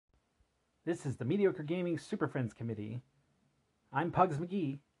This is the Mediocre Gaming Super Friends Committee. I'm Pugs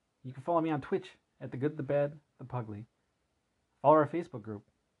McGee. You can follow me on Twitch at The Good, The Bad, The Pugly. Follow our Facebook group.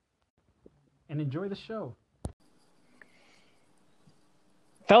 And enjoy the show.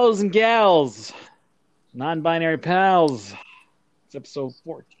 Fellows and gals, non-binary pals, it's episode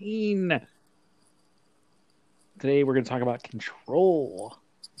 14. Today we're going to talk about control.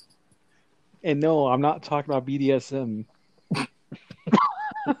 And no, I'm not talking about BDSM.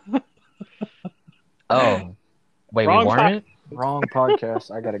 Oh, wait, Wrong we weren't? Wrong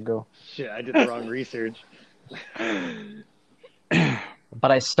podcast. I gotta go. Shit, I did the wrong research.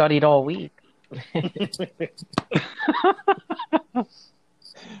 But I studied all week.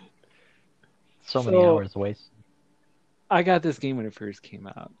 So many hours wasted. I got this game when it first came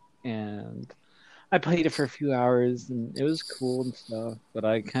out, and I played it for a few hours, and it was cool and stuff, but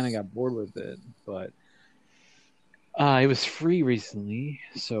I kind of got bored with it. But it was free recently,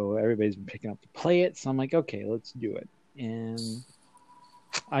 so everybody's been picking up to play it, so I'm like, okay, let's do it. And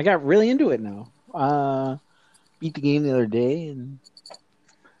I got really into it now. Beat the game the other day, and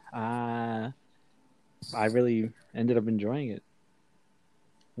I really ended up enjoying it.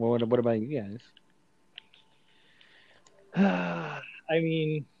 What about you guys? I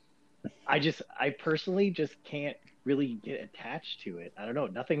mean, I personally just can't really get attached to it. I don't know.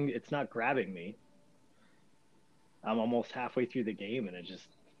 It's not grabbing me. I'm almost halfway through the game and I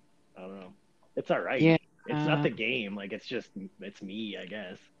don't know. It's all right. Yeah. It's not the game. Like, it's me, I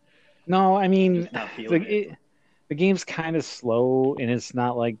guess. No, I mean, Just not feeling it. The game's kind of slow, and it's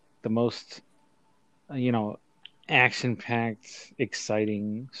not like the most, action-packed,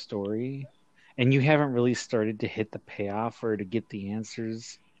 exciting story. And you haven't really started to hit the payoff or to get the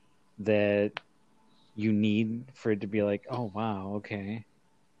answers that you need for it to be like, oh, wow, okay.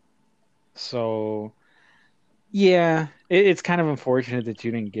 So, yeah, it's kind of unfortunate that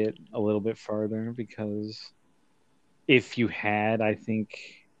you didn't get a little bit farther, because if you had, I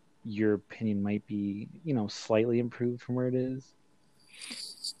think your opinion might be, slightly improved from where it is.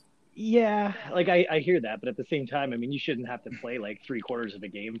 Yeah, like I hear that, but at the same time, I mean, you shouldn't have to play like 3/4 of a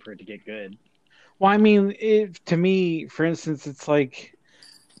game for it to get good. Well, I mean, to me, for instance, it's like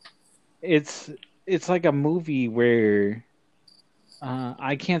a movie where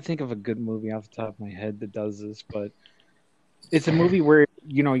I can't think of a good movie off the top of my head that does this, but it's a movie where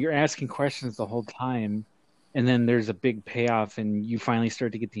you're asking questions the whole time, and then there's a big payoff, and you finally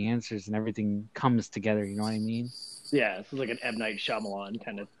start to get the answers, and everything comes together. You know what I mean? Yeah, this is like an M. Night Shyamalan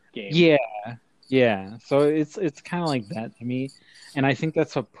kind of game. Yeah. So it's kind of like that to me, and I think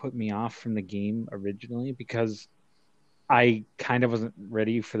that's what put me off from the game originally, because I kind of wasn't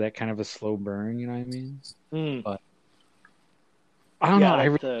ready for that kind of a slow burn. You know what I mean? But I don't know.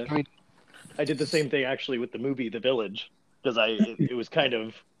 I did the same thing actually with the movie The Village, because it was kind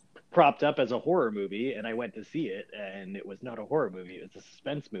of propped up as a horror movie, and I went to see it, and it was not a horror movie; it was a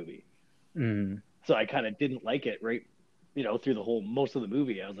suspense movie. So I kind of didn't like it, right? Through the whole most of the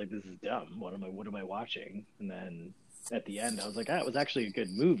movie, I was like, "This is dumb. What am I watching?" And then at the end, I was like, "Ah, it was actually a good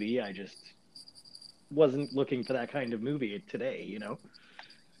movie. I just wasn't looking for that kind of movie today."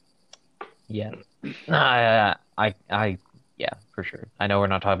 Yeah. Yeah, for sure. I know we're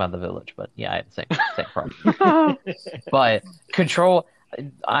not talking about The Village, but yeah, I had the same problem. But Control,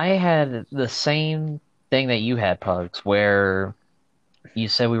 I had the same thing that you had, Pugs, where you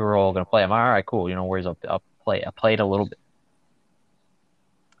said we were all going to play. I'm all right, cool. Where's I'll play. I played a little bit.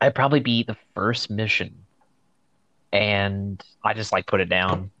 I probably beat the first mission, and I just put it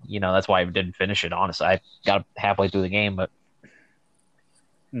down. That's why I didn't finish it. Honestly, I got halfway through the game, but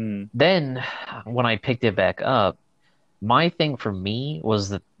then when I picked it back up, my thing for me was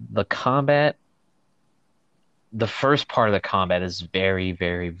that the combat. The first part of the combat is very,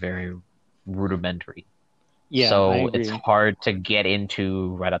 very, very rudimentary. Yeah, so it's hard to get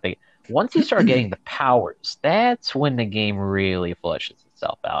into right up there. Once you start getting the powers, that's when the game really fleshes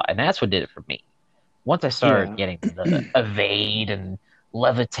itself out, and that's what did it for me. Once I started getting the evade and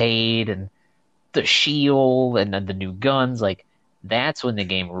levitate and the shield and then the new guns, that's when the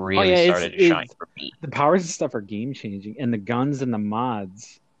game really started to shine for me. The powers and stuff are game changing, and the guns and the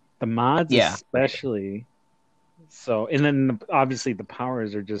mods especially. So, and then obviously the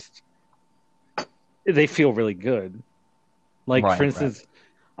powers are just, they feel really good. For instance,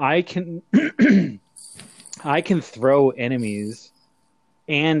 I can I can throw enemies,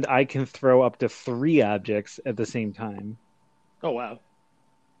 and I can throw up to 3 objects at the same time. Oh, wow.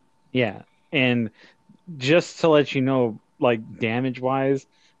 Yeah. And just to let you know, damage wise,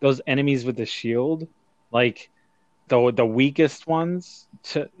 those enemies with the shield, the weakest ones,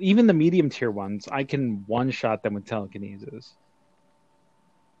 to even the medium tier ones, I can one shot them with telekinesis.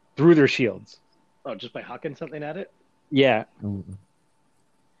 through their shields. Oh, just by hucking something at it? Yeah. Mm.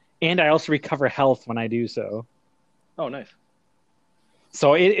 And I also recover health when I do so. Oh, nice.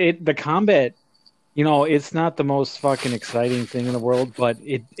 So the combat, it's not the most fucking exciting thing in the world, but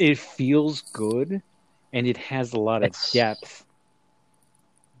it feels good, and it has a lot of depth.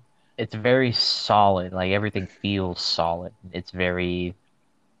 It's very solid. Like everything feels solid. It's very.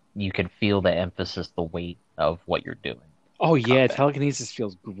 You can feel the emphasis, the weight of what you're doing. Oh yeah, telekinesis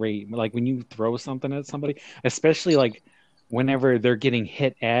feels great. Like when you throw something at somebody, especially like whenever they're getting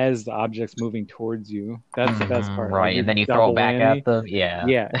hit as the object's moving towards you. That's the best part. Right, like and then you throw it back at them. Yeah.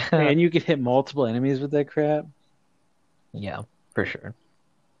 Yeah, and you can hit multiple enemies with that crap. Yeah, for sure.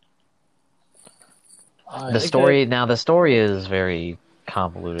 I The think story is very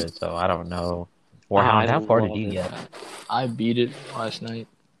convoluted, so I don't know. Warhound, how far did you get? I beat it last night.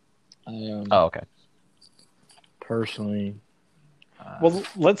 Oh, okay. Personally, Well,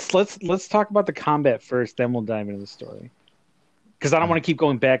 let's talk about the combat first, then we'll dive into the story. Because I don't want to keep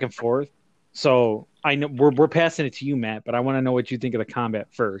going back and forth. So I know we're passing it to you, Matt, but I want to know what you think of the combat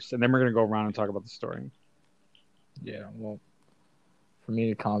first, and then we're gonna go around and talk about the story. yeah. Well, for me,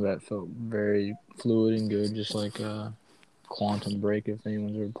 the combat felt very fluid and good, just like Quantum Break. If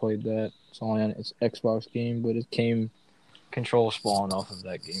anyone's ever played that, it's only on its Xbox game, but it came control spawn off of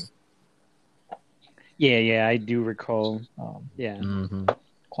that game. Yeah, I do recall. Yeah. Mm-hmm.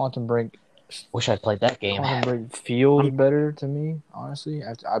 Quantum Break. Wish I played that game. Quantum Break feels better to me, honestly.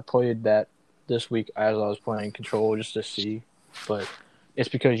 I played that this week as I was playing Control just to see, but it's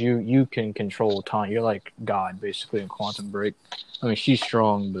because you can control time. You're like God basically in Quantum Break. I mean, she's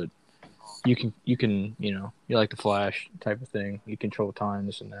strong, but you can you're like the Flash type of thing. You control time,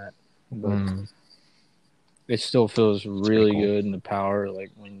 this and that, but it still feels really cool. good in the power.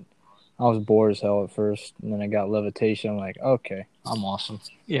 Like when I was bored as hell at first, and then I got levitation. I'm like, okay, I'm awesome.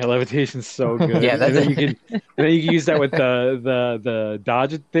 Yeah, levitation's so good. Yeah, and then you can use that with the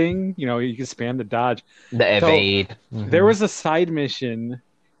dodge thing. You can spam the dodge. The evade. So, there was a side mission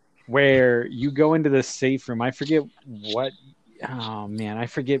where you go into this safe room. I forget what. Oh man, I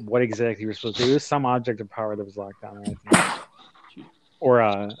forget what exactly you were supposed to do. It was some object of power that was locked down, I think. Or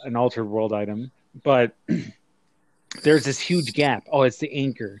an altered world item. But there's this huge gap. Oh, it's the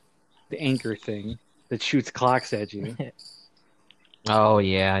anchor thing that shoots clocks at you. Oh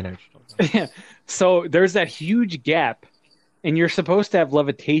yeah, I know. So there's that huge gap, and you're supposed to have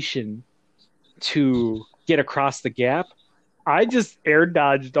levitation to get across the gap. I just air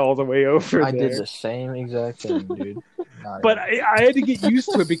dodged all the way over I there. did the same exact thing, dude. But I had to get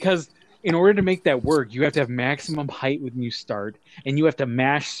used to it because in order to make that work, you have to have maximum height when you start, and you have to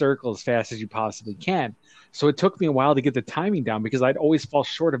mash circle as fast as you possibly can. So it took me a while to get the timing down because I'd always fall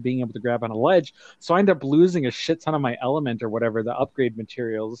short of being able to grab on a ledge. So I ended up losing a shit ton of my element or whatever, the upgrade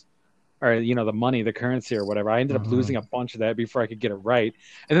materials, or the money, the currency or whatever. I ended up losing a bunch of that before I could get it right.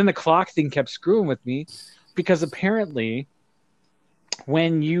 And then the clock thing kept screwing with me because apparently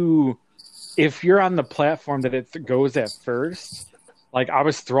if you're on the platform that it goes at first, like I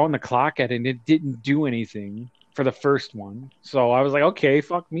was throwing the clock at it and it didn't do anything for the first one. So I was like, okay,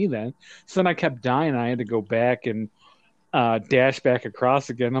 fuck me then. So then I kept dying and I had to go back and dash back across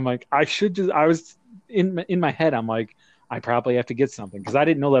again. I'm like, I was in my head, I'm like, I probably have to get something because I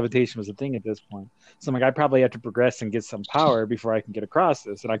didn't know levitation was a thing at this point. So I'm like, I probably have to progress and get some power before I can get across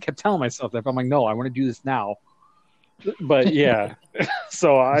this. And I kept telling myself that, but I'm like, no, I want to do this now. But yeah,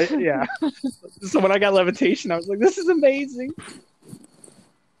 so when I got levitation, I was like, this is amazing.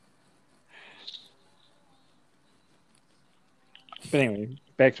 But anyway,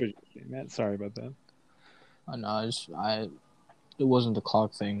 back to Matt. Sorry about that. No, it wasn't the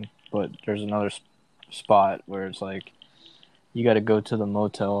clock thing, but there's another spot where it's like you got to go to the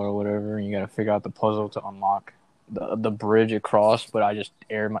motel or whatever, and you got to figure out the puzzle to unlock the bridge across. But I just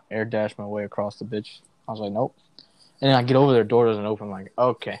air dashed my way across the bitch. I was like, nope. And then I get over there, door doesn't open. I'm like,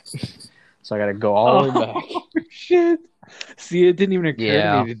 okay. So I got to go all the way back. Shit. See, it didn't even occur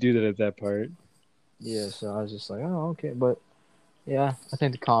to me to do that at that part. Yeah, so I was just like, oh, okay. But yeah, I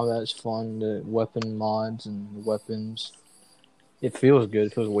think the combat is fun. The weapon mods and the weapons. It feels good.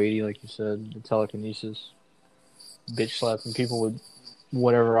 It feels weighty, like you said. The telekinesis. Bitch slapping people with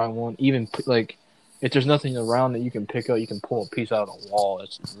whatever I want. Even, like, if there's nothing around that you can pick up, you can pull a piece out of the wall.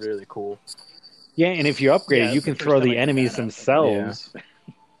 That's really cool. Yeah, and if you upgrade it, you can throw the enemies themselves. Yeah.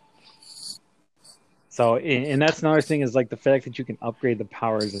 So, and that's another thing is like the fact that you can upgrade the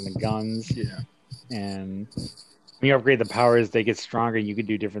powers and the guns. Yeah. And when you upgrade the powers, they get stronger. You can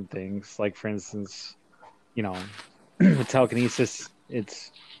do different things. Like, for instance, with telekinesis,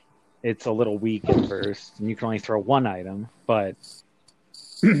 it's a little weak at first, and you can only throw one item. But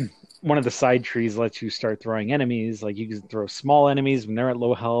one of the side trees lets you start throwing enemies. Like you can throw small enemies when they're at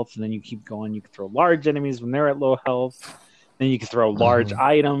low health, and then you keep going. You can throw large enemies when they're at low health. Then you can throw large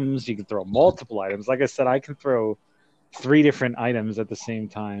items. You can throw multiple items. Like I said, I can throw 3 different items at the same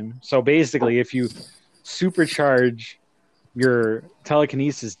time. So basically, if you supercharge your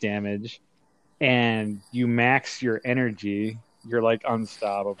telekinesis damage and you max your energy, you're like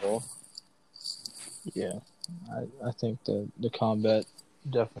unstoppable. Yeah, I think the combat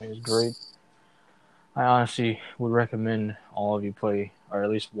definitely is great. I honestly would recommend all of you play, or at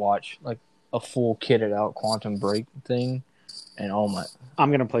least watch, like a full kitted out Quantum Break thing. And oh my, I'm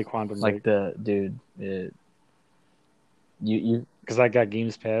gonna play Quantum Break. You because I got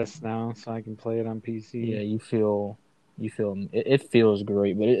Games Pass now, so I can play it on PC. Yeah, you feel it feels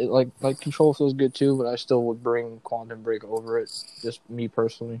great, but it like Control feels good too. But I still would bring Quantum Break over it, just me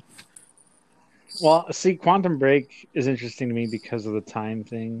personally. Well, see, Quantum Break is interesting to me because of the time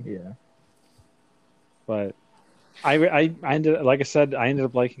thing. Yeah, but I ended, like I said, I ended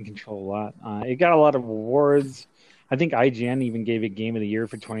up liking Control a lot. It got a lot of awards. I think IGN even gave it Game of the Year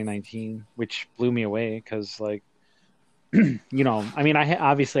for 2019, which blew me away because, like, I mean, I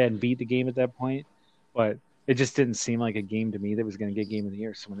obviously hadn't beat the game at that point, but it just didn't seem like a game to me that was going to get Game of the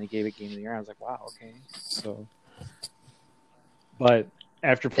Year. So when they gave it Game of the Year, I was like, wow, okay. So, but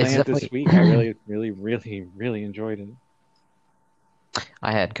after playing it this week, I really, really, really, really enjoyed it.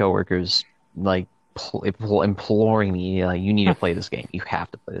 I had coworkers like imploring me, like, you need to play this game. You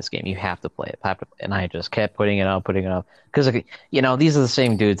have to play this game. You have to play it. And I just kept putting it up, because these are the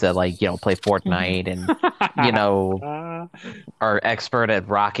same dudes that play Fortnite and are expert at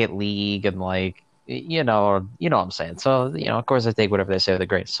Rocket League and what I'm saying. So of course I take whatever they say with a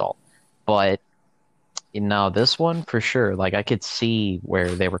grain of salt, but this one for sure, like, I could see where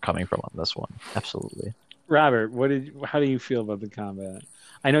they were coming from on this one. Absolutely. Robert, how do you feel about the combat?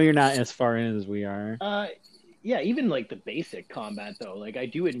 I know you're not as far in as we are. Yeah, even like the basic combat though, like I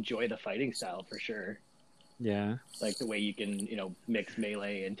do enjoy the fighting style for sure. Yeah. Like the way you can, mix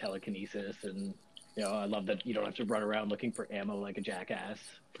melee and telekinesis, and I love that you don't have to run around looking for ammo like a jackass.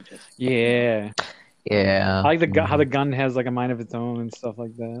 Yeah. Yeah. I like how the gun has like a mind of its own and stuff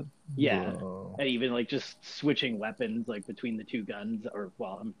like that. Yeah. And even like just switching weapons like between the 2 guns, or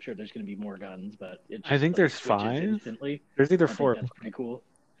I'm sure there's going to be more guns, but I think there's 5. Instantly. There's either 4. That's pretty cool.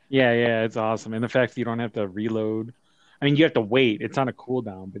 Yeah, it's awesome. And the fact that you don't have to reload. I mean, you have to wait. It's on a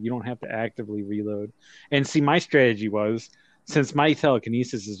cooldown, but you don't have to actively reload. And see, my strategy was, since my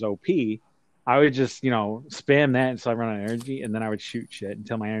telekinesis is OP, I would just, spam that until I run out of energy, and then I would shoot shit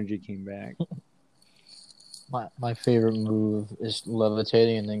until my energy came back. My favorite move is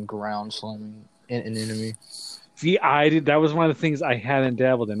levitating and then ground slamming an enemy. See, that was one of the things I hadn't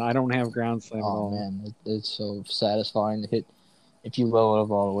dabbled in. I don't have ground slam at all. Oh man, it's so satisfying to hit. If you level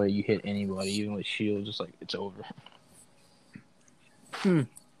up all the way, you hit anybody, even with shields, it's like it's over.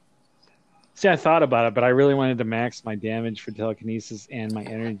 See, I thought about it, but I really wanted to max my damage for telekinesis and my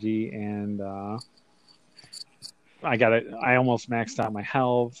energy, and I almost maxed out my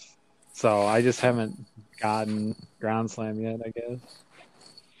health, so I just haven't gotten ground slam yet, I guess.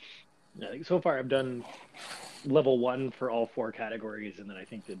 I think so far I've done level 1 for all 4 categories, and then I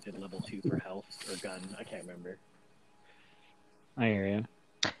think that did level 2 for health or gun. I can't remember. I hear you.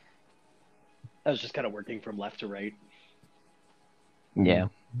 I was just kind of working from left to right. Yeah,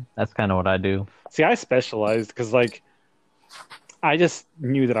 that's kind of what I do. See, I specialized because, I just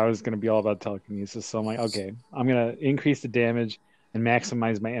knew that I was going to be all about telekinesis. So I'm like, okay, I'm going to increase the damage and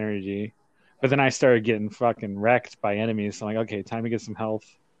maximize my energy. But then I started getting fucking wrecked by enemies. So I'm like, okay, time to get some health.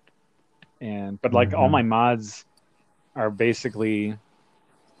 But all my mods are basically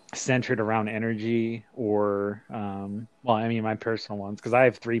centered around energy or, my personal ones, because I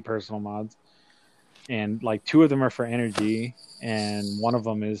have 3 personal mods. And 2 of them are for energy, and one of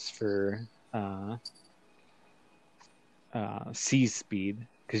them is for sea speed,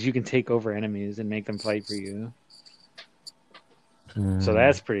 because you can take over enemies and make them fight for you. So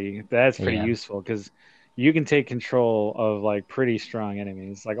that's pretty useful, because you can take control of pretty strong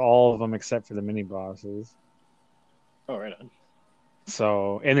enemies, all of them except for the mini bosses. Oh, right on.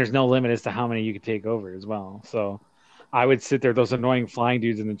 So, and there's no limit as to how many you could take over as well. So I would sit there, those annoying flying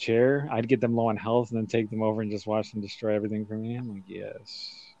dudes in the chair, I'd get them low on health and then take them over and just watch them destroy everything for me. I'm like,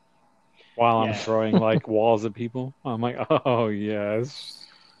 yes. While I'm throwing walls at people, I'm like, oh yes.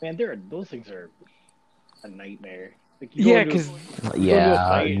 Man, those things are a nightmare. These things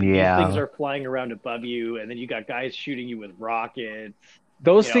are flying around above you, and then you got guys shooting you with rockets.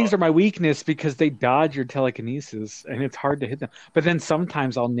 Those things are my weakness because they dodge your telekinesis, and it's hard to hit them. But then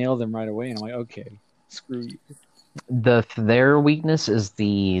sometimes I'll nail them right away, and I'm like, okay, screw you. Their weakness is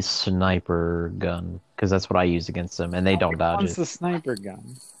the sniper gun because that's what I use against them, and they don't dodge One's it. the sniper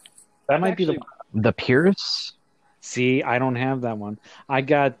gun. That I've might be the actually- one. The Pierce, See, I don't have that one. I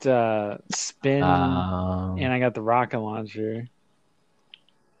got spin, and I got the rocket launcher.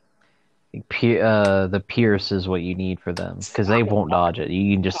 the Pierce is what you need for them because they won't dodge it.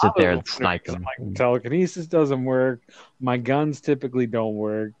 You can just sit there and snipe them. I'm like, telekinesis doesn't work. My guns typically don't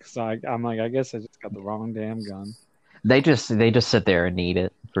work. So I'm like, I guess I just got the wrong damn gun. They just sit there and need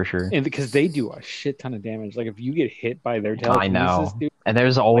it for sure. And because they do a shit ton of damage. Like if you get hit by their I telekinesis, know, dude, and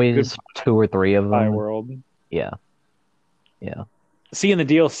there's always 2 or 3 of by them. world. Yeah. See, in the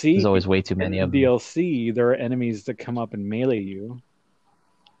DLC, There's always way too many in of the them. DLC, there are enemies that come up and melee you.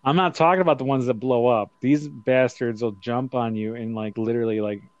 I'm not talking about the ones that blow up. These bastards will jump on you and like literally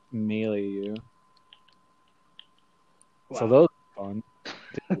like melee you. So Wow. those are fun.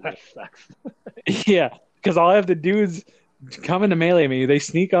 That sucks. Yeah, because I'll have the dudes come in to melee me. They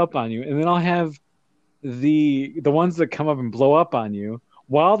sneak up on you, and then I'll have the ones that come up and blow up on you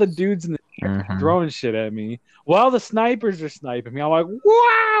while the dudes in the air are throwing shit at me, while the snipers are sniping me. I'm like,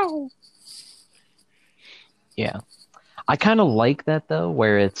 wow. Yeah. I kind of like that though,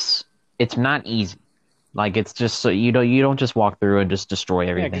 where it's not easy. Like it's just so you don't just walk through and just destroy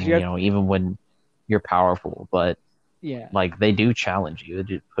everything, you have- even when you're powerful, but Yeah. like they do challenge you, they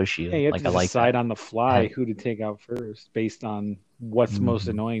do push you. Yeah, you have Like to I like decide that. on the fly Yeah. who to take out first based on what's most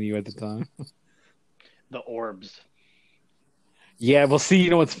annoying to you at the time. The orbs. Yeah, well, see, you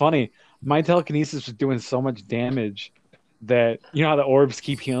know what's funny? My telekinesis was doing so much damage that, you know how the orbs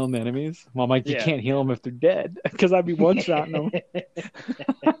keep healing the enemies? Well, I'm like, you Yeah. can't heal them if they're dead because I'd be one-shotting them.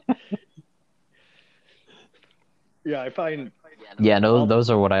 Yeah, I find Yeah, no, those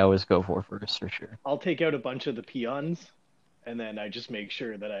are what I always go for first, for sure. I'll take out a bunch of the peons, and then I just make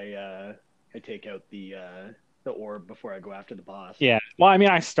sure that I take out the orb before I go after the boss. Yeah. Well, I mean,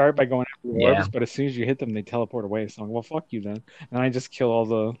 I start by going after the orbs, Yeah. but as soon as you hit them, they teleport away. So I'm like, well, fuck you then. And I just kill all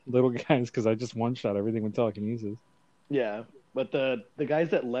the little guys because I just one-shot everything with telekinesis. Yeah, but the guys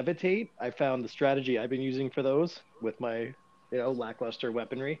that levitate, I found the strategy I've been using for those with my lackluster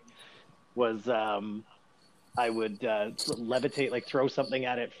weaponry was I would levitate, like throw something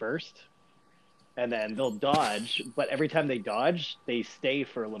at it first, and then they'll dodge. But every time they dodge, they stay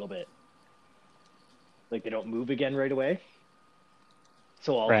for a little bit. Like they don't move again right away.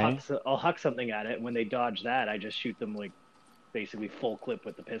 So I'll huck something at it. And when they dodge that, I just shoot them like basically full clip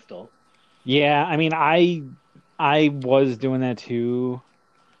with the pistol. Yeah, I mean, I was doing that too,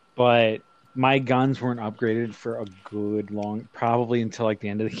 but my guns weren't upgraded for a good long, probably until like the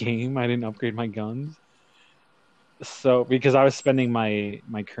end of the game. I didn't upgrade my guns. So because I was spending my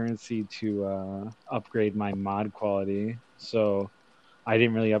currency to upgrade my mod quality, so I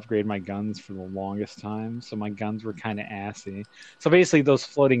didn't really upgrade my guns for the longest time. So my guns were kind of assy. So basically, those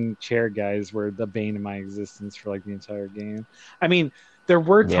floating chair guys were the bane of my existence for like the entire game. I mean, there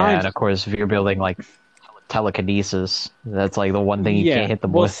were Yeah, times. and of course, if you're building like telekinesis, that's like the one thing you can't hit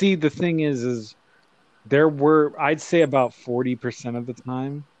them well, with. see, the thing is there were, I'd say about 40% of the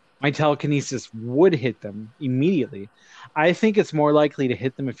time, my telekinesis would hit them immediately. I think it's more likely to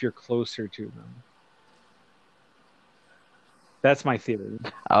hit them if you're closer to them. That's my theory.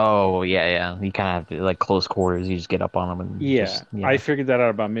 Oh, yeah. You kind of have to, like, close quarters, you just get up on them and just, I figured that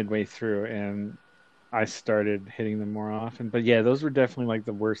out about midway through, and I started hitting them more often. But yeah, those were definitely like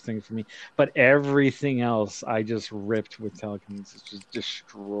the worst thing for me. But everything else, I just ripped with telekinesis, just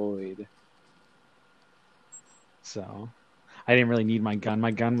destroyed. So I didn't really need my gun.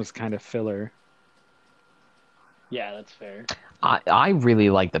 My gun was kind of filler. Yeah, that's fair. I really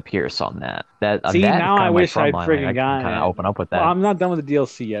like the Pierce on that. See, that now kind I of wish I'd frontline, friggin' I gotten kind it. of open up with that. Well, I'm not done with the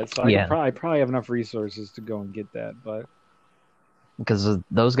DLC yet, so Yeah. I probably have enough resources to go and get that. But Because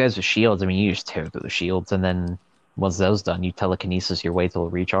those guys with shields, I mean, you just tear through the shields, and then once those done, you telekinesis your way till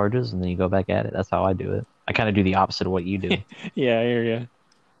it recharges, and then you go back at it. That's how I do it. I kind of do the opposite of what you do. yeah, I hear you.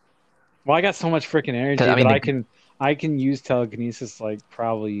 Well, I got so much freaking energy 'Cause, I mean, that I can use telekinesis like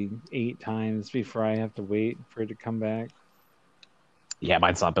probably 8 times before I have to wait for it to come back. Yeah,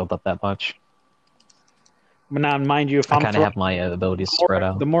 mine's not built up that much. But now, mind you, if I I'm kind of throwing have my abilities spread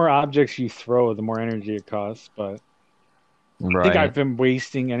out. the more objects you throw, the more energy it costs. But I think Right. I've been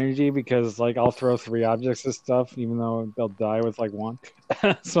wasting energy because like I'll throw 3 objects of stuff, even though they'll die with like 1.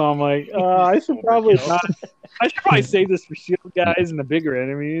 So I'm like, I should probably not. I should probably save this for shield guys and the bigger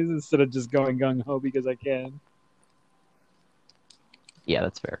enemies instead of just going gung ho because I can. Yeah,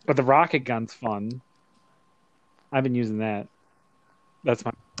 that's fair. But the rocket gun's fun. I've been using that. That's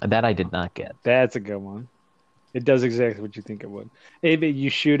That I did not get. That's a good one. It does exactly what you think it would. You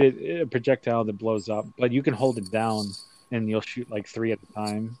shoot it, a projectile that blows up, but you can hold it down and you'll shoot like 3 at a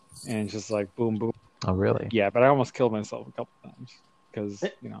time, and it's just like boom, boom. Oh, really? Yeah, but I almost killed myself a couple times because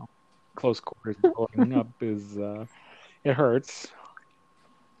close quarters blowing up is it hurts.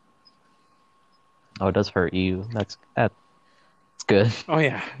 Oh, it does hurt you. That's good. Oh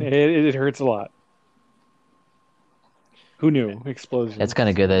yeah, it hurts a lot. Who knew? Explosions. It's kind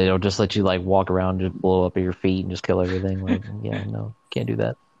of good that it'll just let you like walk around, just blow up at your feet, and just kill everything. Like, yeah, no, can't do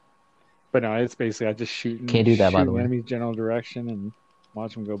that. But no, it's basically I just shoot. Can't do that, by the way. Enemy's general direction and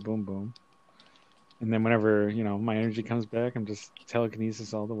watch them go boom, boom. And then whenever my energy comes back, I'm just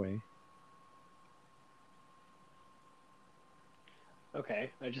telekinesis all the way. Okay,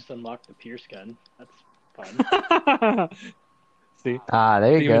 I just unlocked the Pierce gun. That's fun. See?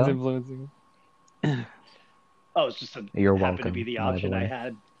 There you go. Influencing. Oh, it's just You're happened welcome, to be the by the option I way.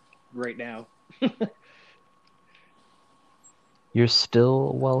 had right now. You're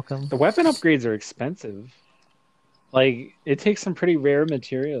still welcome. The weapon upgrades are expensive. Like, it takes some pretty rare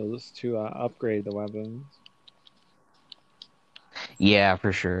materials to upgrade the weapons. Yeah,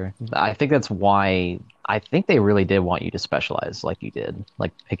 for sure. I think that's why I think they really did want you to specialize like you did,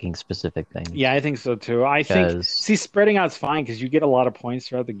 like picking specific things. Yeah, I think so too. I think spreading out's fine because you get a lot of points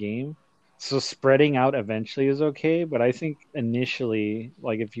throughout the game. So spreading out eventually is okay, but I think initially,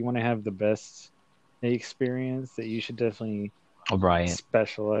 like if you want to have the best experience, that you should definitely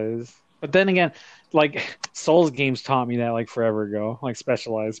specialize. But then again, like Souls games taught me that like forever ago, like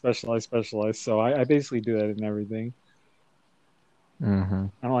specialize. So I basically do that in everything. Mm-hmm.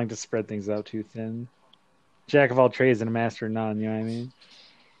 I don't like to spread things out too thin. Jack of all trades and a master of none, you know what I mean?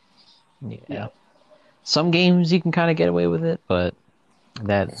 Yeah. Some games you can kind of get away with it, but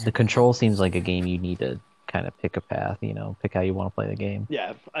the Control seems like a game you need to kind of pick a path, pick how you want to play the game.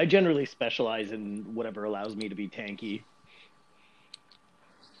 Yeah, I generally specialize in whatever allows me to be tanky.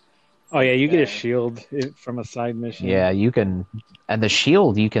 Oh yeah, you get a shield from a side mission. Yeah, you can, and the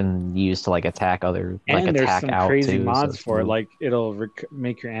shield you can use to like attack other, like and attack there's some out crazy too, mods so for it. Like it'll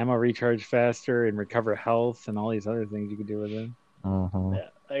make your ammo recharge faster and recover health and all these other things you can do with it. Mm-hmm.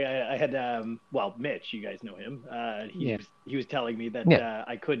 Yeah, I had Mitch, you guys know him. He was telling me that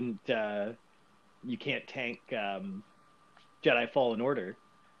I couldn't. You can't tank Jedi Fallen Order.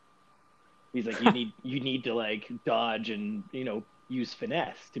 He's like, you need to like dodge and use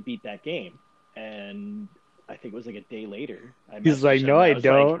finesse to beat that game. And I think it was like a day later. He's like, no, I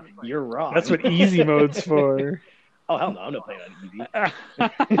don't. Like, you're wrong. That's what easy mode's for. Oh hell no, I'm not playing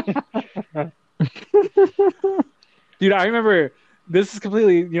on easy. Dude, I remember. This is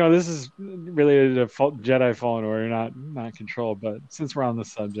completely, this is related to Jedi Fallen Order, not Control. But since we're on the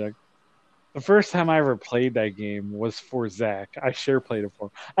subject, the first time I ever played that game was for Zach. I played it for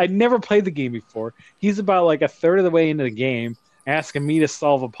him. I'd never played the game before. He's about like a third of the way into the game, asking me to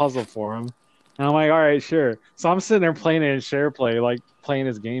solve a puzzle for him. And I'm like, all right, sure. So I'm sitting there playing it in SharePlay, like playing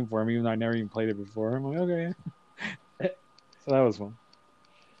his game for him, even though I never even played it before. I'm like, okay. So that was fun.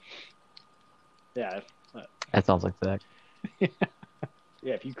 Yeah. That sounds like Zach.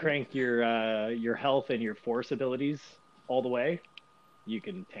 Yeah, if you crank your health and your force abilities all the way, you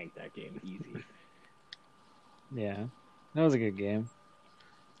can tank that game easy. Yeah, that was a good game.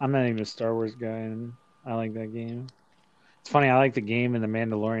 I'm not even a Star Wars guy, and I like that game. It's funny, I like the game and the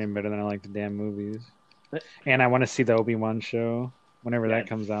Mandalorian better than I like the damn movies. And I want to see the Obi-Wan show whenever that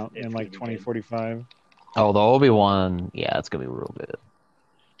comes out in like 2045. Oh, the Obi-Wan, yeah, it's gonna be real good.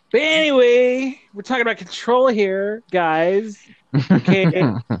 But anyway, we're talking about Control here, guys. Okay.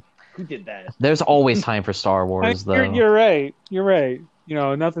 Who did that? There's always time for Star Wars, though. You're right.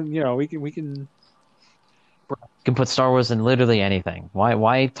 Nothing. We can. You can put Star Wars in literally anything.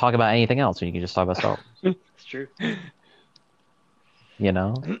 Why talk about anything else when you can just talk about Star Wars? It's true.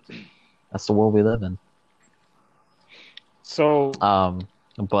 That's the world we live in. So,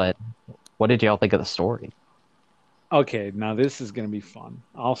 but what did y'all think of the story? Okay, now this is gonna be fun.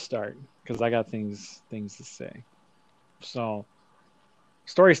 I'll start because I got things to say. So,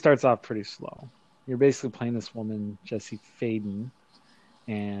 story starts off pretty slow. You're basically playing this woman, Jesse Faden,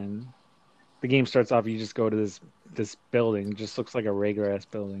 and the game starts off. You just go to this building. It just looks like a regular ass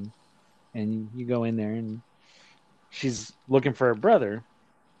building, and you go in there, and she's looking for her brother,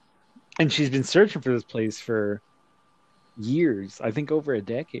 and she's been searching for this place for years. I think over a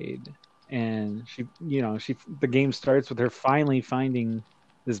decade. And the game starts with her finally finding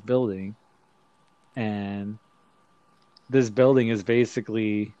this building, and this building is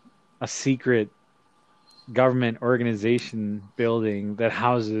basically a secret government organization building that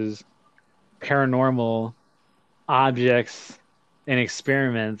houses paranormal objects and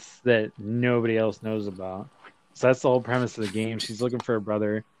experiments that nobody else knows about. So that's the whole premise of the game. She's looking for her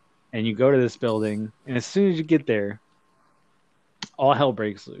brother, and you go to this building, and as soon as you get there, all hell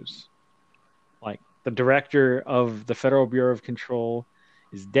breaks loose. Like the director of the Federal Bureau of Control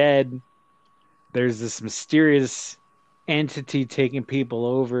is dead. There's this mysterious entity taking people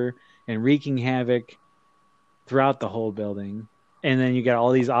over and wreaking havoc throughout the whole building. And then you got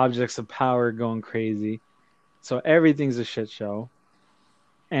all these objects of power going crazy. So everything's a shit show.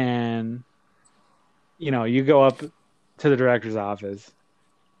 And, you go up to the director's office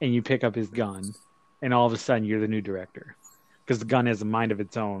and you pick up his gun. And all of a sudden you're the new director. Because the gun has a mind of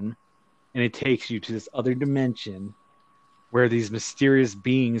its own. And it takes you to this other dimension where these mysterious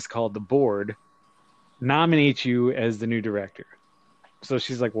beings called the board nominate you as the new director. So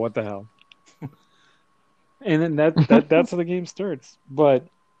she's like, what the hell? And then that's how the game starts. But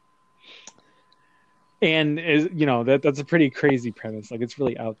that's a pretty crazy premise. Like, it's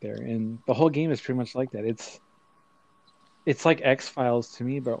really out there, and the whole game is pretty much like that. It's like X-Files to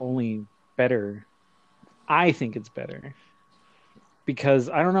me, but only better. I think it's better because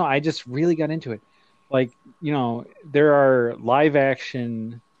I don't know. I just really got into it. Like, there are live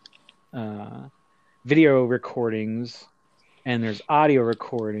action video recordings, and there's audio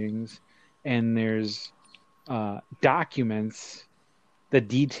recordings, and there's documents that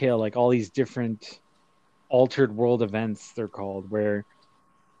detail like all these different altered world events, they're called, where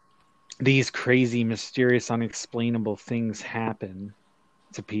these crazy, mysterious, unexplainable things happen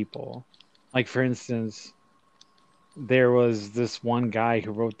to people. Like, for instance, there was this one guy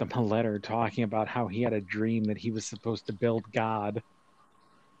who wrote them a letter talking about how he had a dream that he was supposed to build God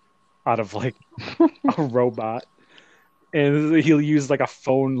out of like a robot. And he'll use like a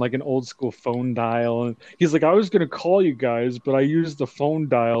phone, like an old school phone dial. And he's like, I was going to call you guys, but I used the phone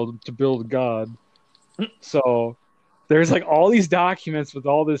dial to build God. So there's like all these documents with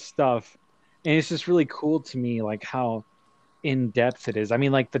all this stuff. And it's just really cool to me, like how in depth it is. I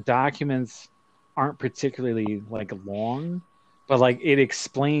mean, like the documents aren't particularly like long, but like it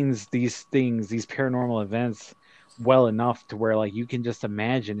explains these things, these paranormal events well enough to where like you can just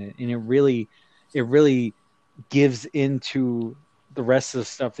imagine it. And it really gives into the rest of the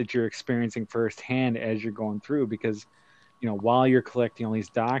stuff that you're experiencing firsthand as you're going through, because while you're collecting all these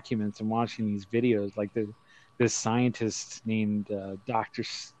documents and watching these videos, like this scientist named Dr.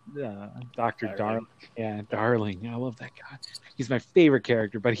 Darling. Yeah, Darling. I love that guy. He's my favorite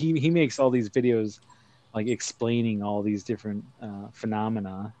character, but he makes all these videos like explaining all these different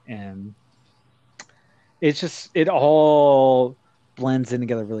phenomena, and it all blends in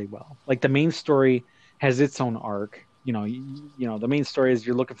together really well. Like the main story has its own arc. The main story is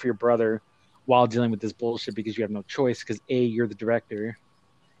you're looking for your brother while dealing with this bullshit because you have no choice, because A, you're the director,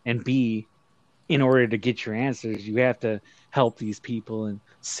 and B, in order to get your answers, you have to help these people and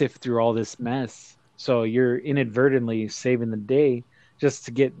sift through all this mess. So you're inadvertently saving the day just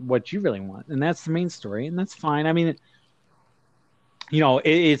to get what you really want. And that's the main story, and that's fine. I mean,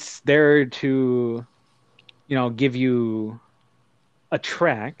 it's there to, give you a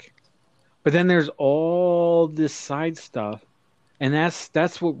track, but then there's all this side stuff. And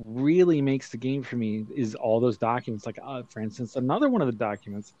that's what really makes the game for me, is all those documents. Like, for instance, another one of the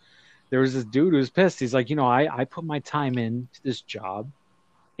documents, there was this dude who was pissed. He's like, I put my time into this job,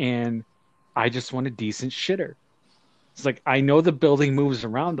 and I just want a decent shitter. It's like, I know the building moves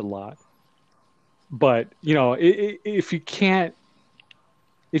around a lot, but if you can't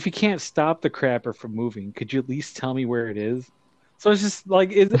stop the crapper from moving, could you at least tell me where it is? So it's just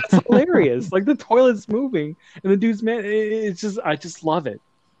like, it's hilarious. Like the toilet's moving and the dude's man. I just love it.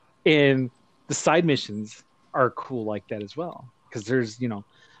 And the side missions are cool like that as well, because there's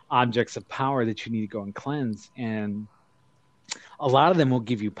objects of power that you need to go and cleanse, and a lot of them will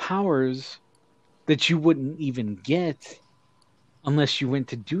give you powers that you wouldn't even get unless you went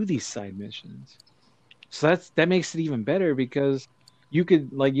to do these side missions. So that makes it even better, because you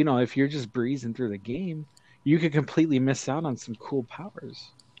could, like, if you're just breezing through the game, you could completely miss out on some cool powers.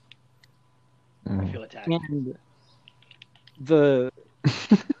 I feel attacked. And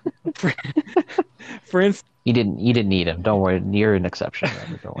for instance, you didn't need him. Don't worry, you're an exception.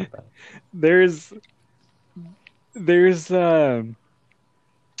 Don't worry about it. There's a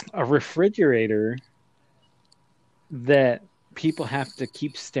refrigerator that people have to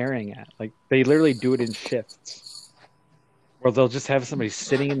keep staring at. Like, they literally do it in shifts, where they'll just have somebody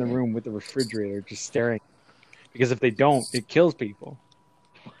sitting in the room with the refrigerator just staring, because if they don't, it kills people.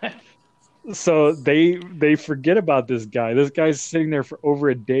 So they forget about this guy. This guy's sitting there for over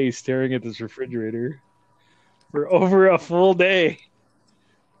a day staring at this refrigerator for over a full day.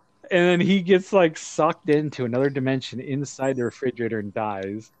 And then he gets like sucked into another dimension inside the refrigerator and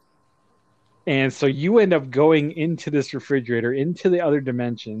dies. And so you end up going into this refrigerator, into the other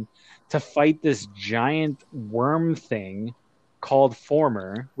dimension, to fight this giant worm thing called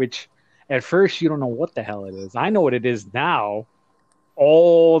Former, which at first you don't know what the hell it is. I know what it is now.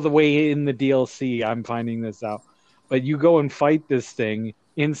 All the way in the DLC, I'm finding this out. But you go and fight this thing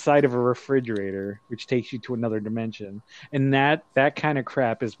inside of a refrigerator, which takes you to another dimension. And that kind of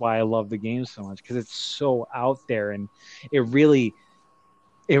crap is why I love the game so much, because it's so out there, and it really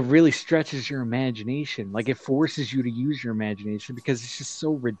stretches your imagination. Like, it forces you to use your imagination because it's just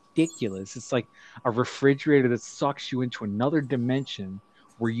so ridiculous. It's like a refrigerator that sucks you into another dimension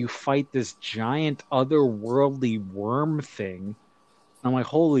where you fight this giant otherworldly worm thing. I'm like,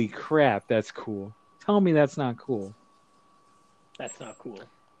 holy crap, that's cool. Tell me that's not cool. That's not cool.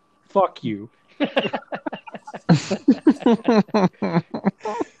 Fuck you.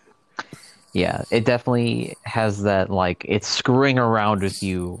 Yeah, it definitely has that, like, it's screwing around with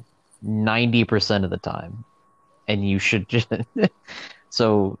you 90% of the time. And you should just...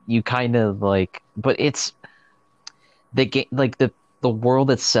 So you kind of, like... But it's... The game, like, the world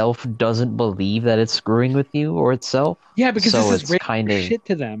itself doesn't believe that it's screwing with you or itself. Yeah, because so this is it's kind of shit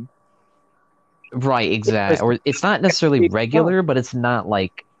to them. Right, exactly. Or it's not necessarily regular, but it's not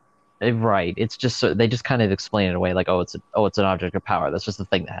like... Right, it's just they just kind of explain it away, like, it's an object of power. That's just the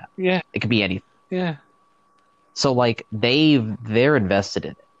thing that happens. Yeah, It could be anything. yeah. So, like, they're invested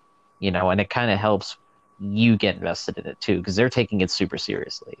in it, and it kind of helps you get invested in it too, because they're taking it super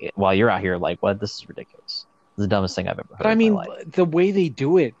seriously. While you're out here like, what? This is ridiculous. This is the dumbest thing I've ever heard. But I mean, in my life. the way they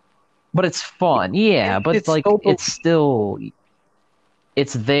do it. But it's fun, yeah. But it's like, so it's still,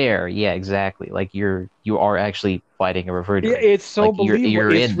 it's there, yeah, exactly. Like you are actually fighting a refrigerator. Yeah, it's so like, believable.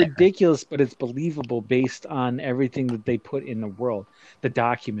 You're it's in there. ridiculous, but it's believable based on everything that they put in the world, the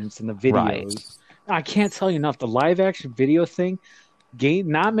documents and the videos. Right. I can't tell you enough. The live action video thing,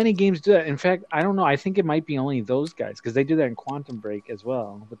 not many games do that. In fact, I don't know. I think it might be only those guys, because they do that in Quantum Break as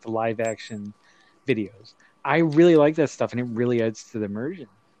well with the live action videos. I really like that stuff, and it really adds to the immersion.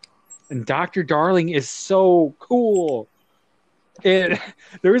 And Dr. Darling is so cool. There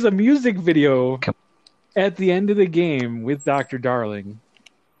was a music video at the end of the game with Dr. Darling,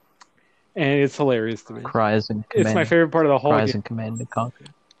 and it's hilarious to me. Cries and Command. It's my favorite part of the whole Cries game. and Command and Conquer.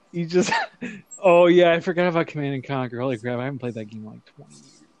 You just, oh yeah, I forgot about Command and Conquer. Holy crap, I haven't played that game in like 20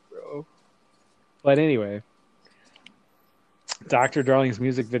 years, bro. But anyway, Dr. Darling's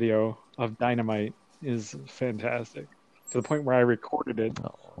music video of Dynamite is fantastic, to the point where I recorded it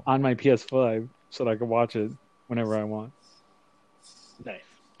on my PS5 so that I could watch it whenever I want. Nice.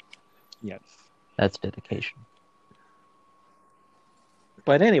 Yes. That's dedication.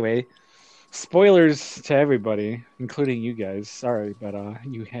 But anyway, spoilers to everybody, including you guys. Sorry, but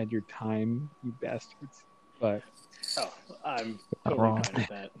you had your time, you bastards. But I'm Not totally wrong. fine with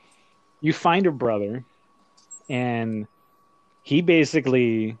that. you find a brother, and he's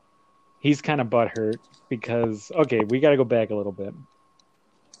kind of butthurt because, okay, we got to go back a little bit.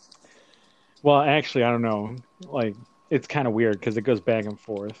 Well, actually, I don't know. Like, it's kind of weird because it goes back and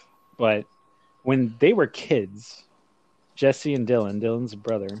forth. But when they were kids, Jesse and Dylan's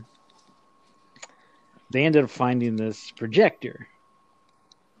brother, they ended up finding this projector.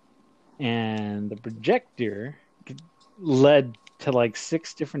 And the projector led to like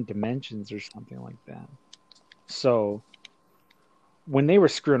 6 different dimensions or something like that. So when they were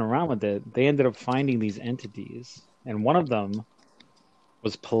screwing around with it, they ended up finding these entities. And one of them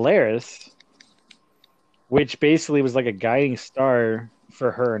was Polaris, which basically was like a guiding star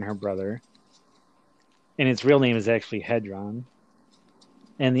for her and her brother. And its real name is actually Hedron.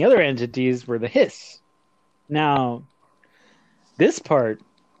 And the other entities were the Hiss. Now, this part,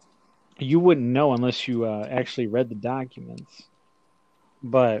 you wouldn't know unless you actually read the documents.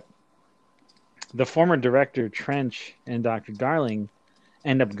 But the former director, Trench, and Dr. Darling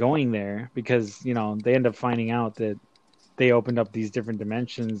end up going there because, they end up finding out that they opened up these different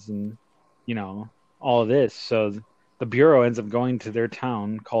dimensions and, all of this. So the Bureau ends up going to their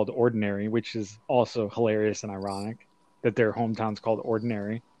town called Ordinary, which is also hilarious and ironic that their hometown's called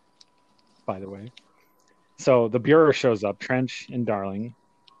Ordinary, by the way. So the Bureau shows up, Trench and Darling,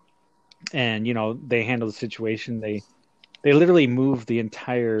 and, they handle the situation. They literally move the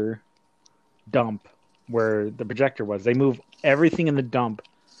entire dump where the projector was. They move everything in the dump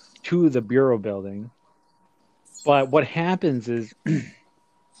to the Bureau building. But what happens is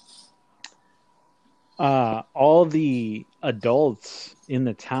all the adults in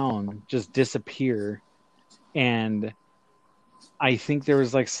the town just disappear, and I think there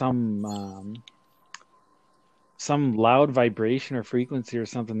was like some loud vibration or frequency or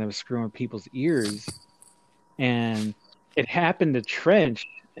something that was screwing with people's ears, and it happened to Trench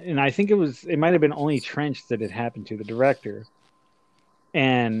and I think it might have been only Trench that it happened to, the director.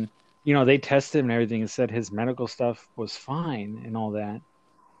 And they tested him and everything and said his medical stuff was fine and all that.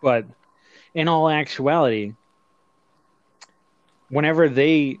 But in all actuality, whenever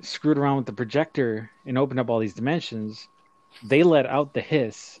they screwed around with the projector and opened up all these dimensions, they let out the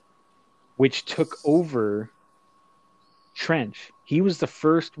hiss, which took over Trench. He was the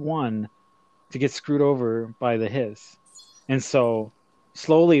first one to get screwed over by the hiss. And so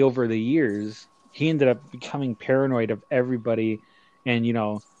slowly over the years, he ended up becoming paranoid of everybody and,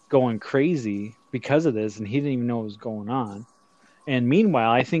 going crazy because of this. And he didn't even know what was going on. And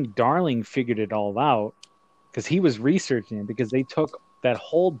meanwhile, I think Darling figured it all out because he was researching it, because they took that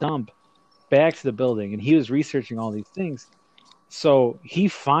whole dump back to the building and he was researching all these things. So he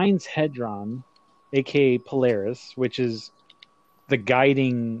finds Hedron, aka Polaris, which is the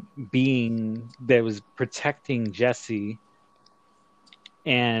guiding being that was protecting Jessie,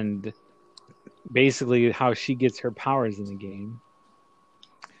 and basically how she gets her powers in the game.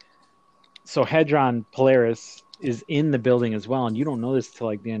 So Hedron Polaris is in the building as well, and you don't know this till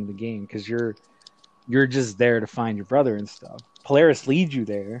like the end of the game because you're just there to find your brother and stuff. Polaris leads you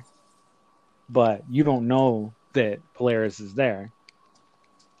there, but you don't know that Polaris is there.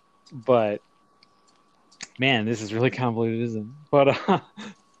 But man, this is really convoluted, isn't it? But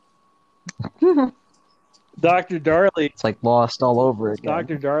Dr. Darling, It's like Lost all over again.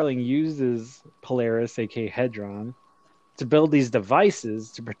 Dr. Darling uses Polaris, aka Hedron, to build these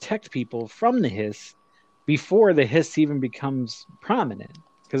devices to protect people from the hiss before the hiss even becomes prominent,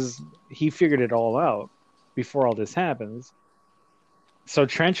 because he figured it all out before all this happens. So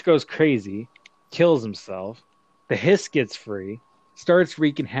Trench goes crazy, kills himself, the hiss gets free, starts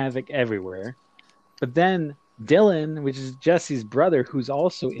wreaking havoc everywhere. But then Dylan, which is Jesse's brother, who's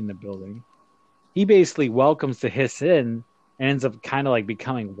also in the building, he basically welcomes the hiss in and ends up kind of like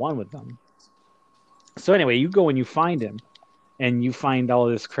becoming one with them. So anyway, you go and you find him and you find all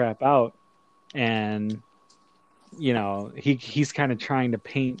this crap out, and he's kind of trying to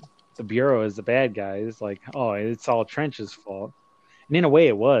paint the Bureau as the bad guys, like, oh, it's all Trench's fault. And in a way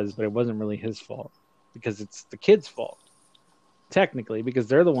it was, but it wasn't really his fault because it's the kids' fault, technically, because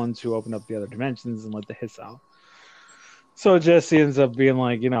they're the ones who opened up the other dimensions and let the hiss out. So Jesse ends up being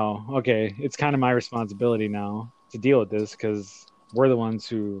like, okay, it's kind of my responsibility now to deal with this because we're the ones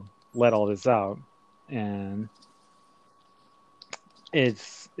who let all this out. And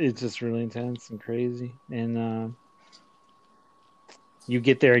it's just really intense and crazy. And you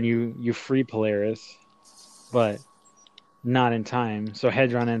get there and you free Polaris, but not in time. So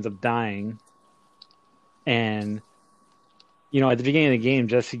Hedron ends up dying. And, at the beginning of the game,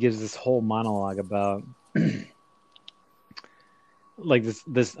 Jesse gives this whole monologue about like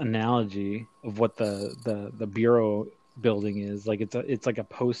this analogy of what the Bureau building is. Like it's like a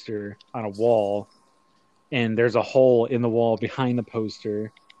poster on a wall, and there's a hole in the wall behind the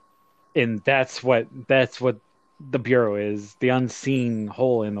poster, and that's what the Bureau is, the unseen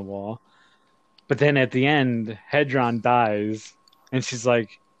hole in the wall. But then at the end, Hedron dies, and she's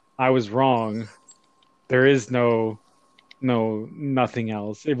like, I was wrong. There is nothing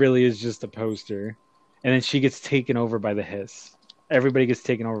else. It really is just a poster. And then she gets taken over by the hiss. Everybody gets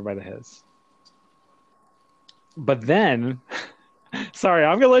taken over by the hiss. But then, sorry,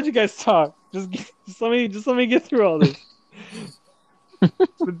 I'm gonna let you guys talk. Just let me get through all this.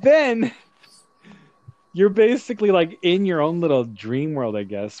 But then you're basically like in your own little dream world, I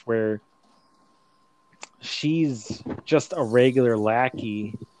guess, where she's just a regular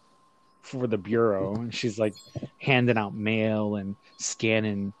lackey for the Bureau, and she's like handing out mail and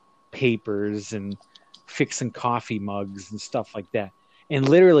scanning papers and fixing coffee mugs and stuff like that. And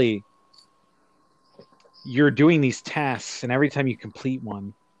literally you're doing these tasks, and every time you complete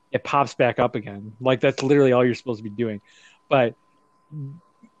one, it pops back up again. Like that's literally all you're supposed to be doing. But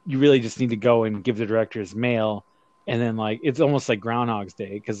you really just need to go and give the director his mail, and then like it's almost like Groundhog's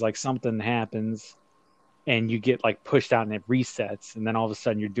Day, because like something happens and you get like pushed out and it resets, and then all of a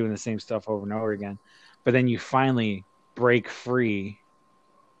sudden you're doing the same stuff over and over again. But then you finally break free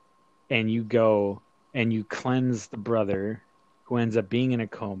and you go and you cleanse the brother, who ends up being in a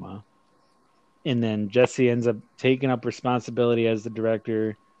coma. And then Jesse ends up taking up responsibility as the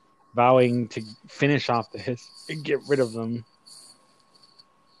director, vowing to finish off the hiss and get rid of them.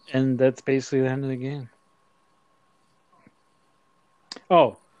 And that's basically the end of the game.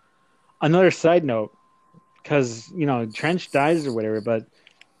 Oh, another side note, because, Trench dies or whatever, but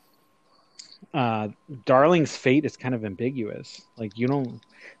Darling's fate is kind of ambiguous. Like, you don't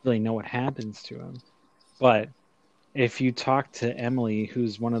really know what happens to him. But if you talk to Emily,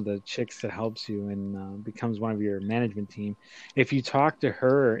 who's one of the chicks that helps you and becomes one of your management team, if you talk to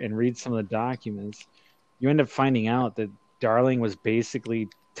her and read some of the documents, you end up finding out that Darling was basically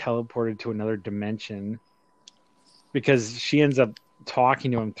teleported to another dimension because she ends up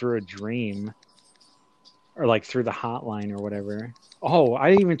talking to him through a dream or like through the hotline or whatever. Oh, I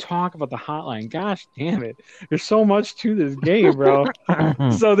didn't even talk about the hotline. Gosh damn it. There's so much to this game, bro.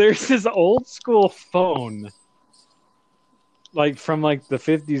 So there's this old school phone like from like the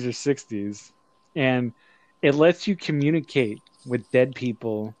 50s or 60s, and it lets you communicate with dead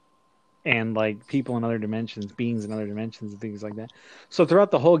people and like people in other dimensions, beings in other dimensions and things like that. So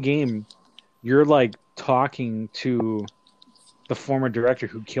throughout the whole game, you're like talking to the former director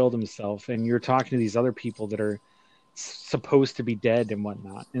who killed himself, and you're talking to these other people that are supposed to be dead and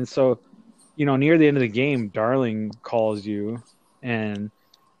whatnot. And so, near the end of the game, Darling calls you and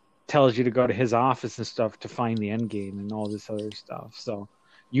tells you to go to his office and stuff to find the end game and all this other stuff. So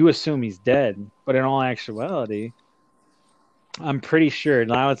you assume he's dead, but in all actuality, I'm pretty sure.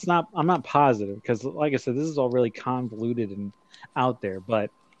 Now I'm not positive because like I said, this is all really convoluted and out there, but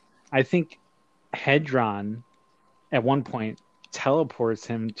I think Hedron at one point teleports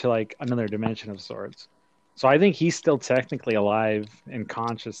him to like another dimension of sorts. So I think he's still technically alive and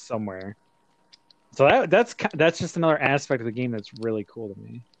conscious somewhere. So that's just another aspect of the game that's really cool to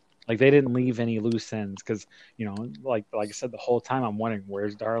me. Like they didn't leave any loose ends because like I said, the whole time I'm wondering,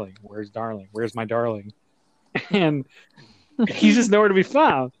 where's Darling? Where's Darling? Where's my Darling? And he's just nowhere to be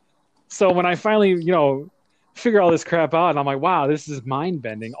found. So when I finally figure all this crap out, and I'm like, wow, this is mind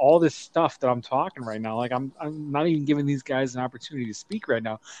bending. All this stuff that I'm talking right now, like I'm not even giving these guys an opportunity to speak right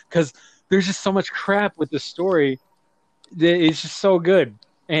now because there's just so much crap with the story that it's just so good.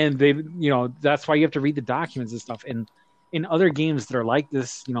 And they, that's why you have to read the documents and stuff. And in other games that are like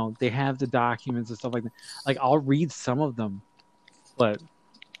this, they have the documents and stuff like that. Like I'll read some of them, but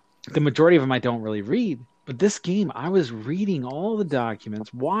the majority of them I don't really read. But this game, I was reading all the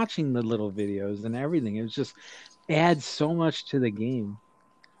documents, watching the little videos and everything. It was just adds so much to the game.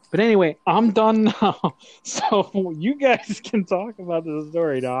 But anyway, I'm done now. So you guys can talk about the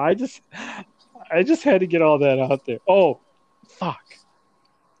story now. I just had to get all that out there. Oh, fuck.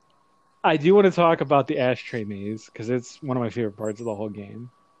 I do want to talk about the ashtray maze because it's one of my favorite parts of the whole game.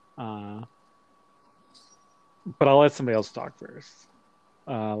 But I'll let somebody else talk first.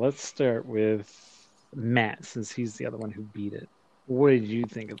 Let's start with Matt, since he's the other one who beat it. What did you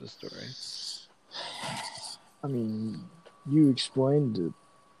think of the story? I mean, you explained it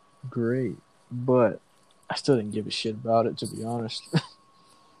great, but I still didn't give a shit about it, to be honest.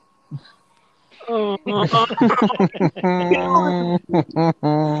 You're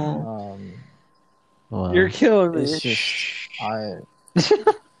killing me. It's just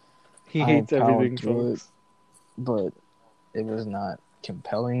he hates everything, folks. But it was not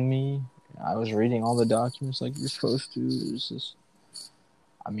compelling me. I was reading all the documents like you're supposed to. It was just,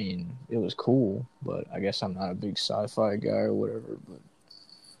 I mean, it was cool, but I guess I'm not a big sci-fi guy or whatever. But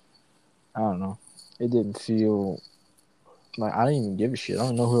I don't know. It didn't feel like I didn't even give a shit. I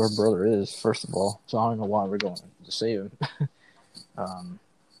don't know who her brother is, first of all, so I don't know why we're going to save him. I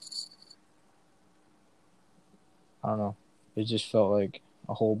don't know. It just felt like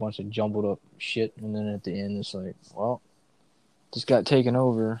a whole bunch of jumbled up shit, and then at the end, it's like, well, just got taken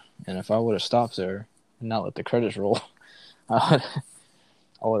over. And if I would have stopped there and not let the credits roll, I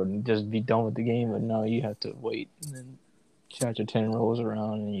would just be done with the game. But no, you have to wait, and then chapter 10 rolls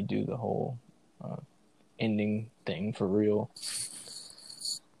around, and you do the whole ending thing for real.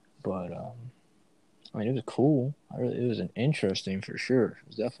 But I mean, it was cool. It was an interesting for sure. It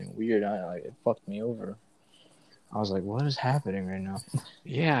was definitely weird. It fucked me over. I was like, what is happening right now?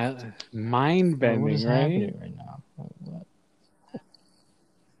 Yeah, mind bending, what is right? happening right now? What?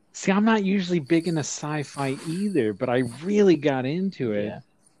 See, I'm not usually big into sci-fi either, but I really got into it. Yeah.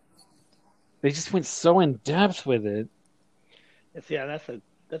 They just went so in depth with it. Yeah, that's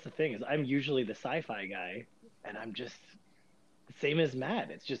the thing is I'm usually the sci-fi guy, and I'm just the same as Matt.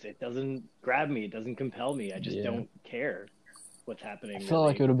 It's just it doesn't grab me, it doesn't compel me. I just don't care what's happening. I felt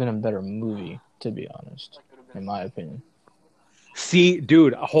like it would have been a better movie, to be honest, in my opinion. See,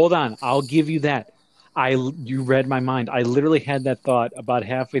 dude, hold on. I'll give you that. You read my mind. I literally had that thought about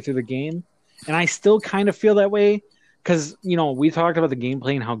halfway through the game, and I still kind of feel that way because, we talked about the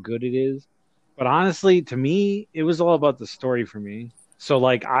gameplay and how good it is, but honestly, to me, it was all about the story for me. So,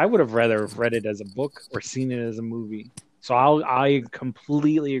 like, I would have rather have read it as a book or seen it as a movie. So I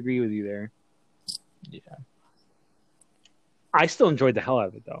completely agree with you there. Yeah. I still enjoyed the hell out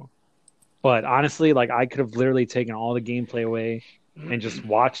of it, though. But honestly, like, I could have literally taken all the gameplay away and just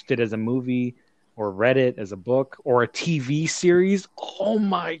watched it as a movie or read it as a book or a TV series. Oh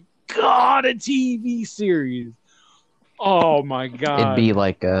my God, a TV series. Oh my God. It'd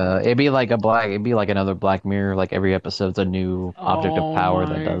be like another Black Mirror. Like every episode's a new object of power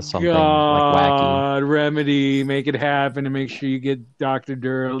that does something like wacky. God, Remedy, make it happen and make sure you get Dr.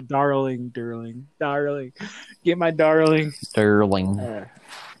 Darling. Get my darling. Sterling.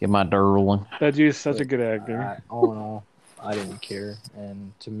 Get my darling. That dude's such a good actor. All in all, I didn't care.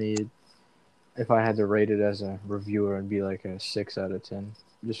 And to me, if I had to rate it as a reviewer, it'd be like a 6 out of 10.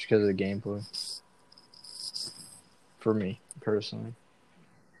 Just because of the gameplay. For me, personally.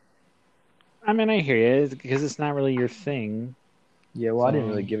 I mean, I hear you, because it's not really your thing. Yeah, well, I didn't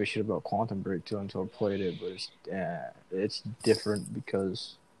really give a shit about Quantum Break until I played it, but it's different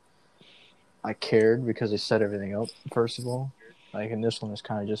because I cared because they set everything up, first of all. Like, in this one, it's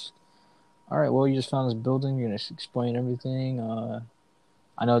kind of just, all right, well, you just found this building, you're going to explain everything.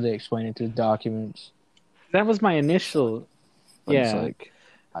 I know they explain it through documents. That was my initial, but it's like,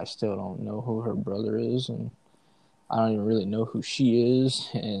 I still don't know who her brother is, and I don't even really know who she is,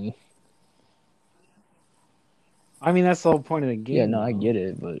 and... I mean, that's the whole point of the game. Yeah, no, I get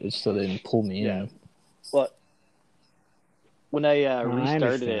it, but it still didn't pull me in. Well, when I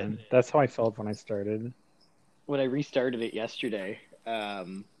restarted it... That's how I felt when I started. When I restarted it yesterday, I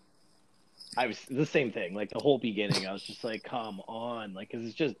was the same thing. Like, the whole beginning, I was just like, come on. Like, 'cause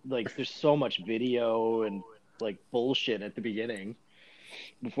it's just, like, there's so much video and, like, bullshit at the beginning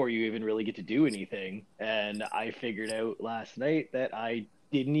before you even really get to do anything. And I figured out last night that I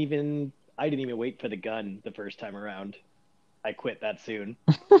didn't even wait for the gun the first time around. I quit that soon.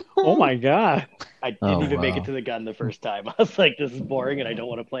 Oh my God. I didn't even make it to the gun the first time. I was like, this is boring and I don't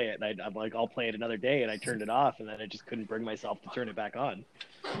want to play it. And I'm like, I'll play it another day. And I turned it off, and then I just couldn't bring myself to turn it back on.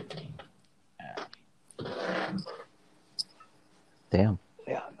 Damn.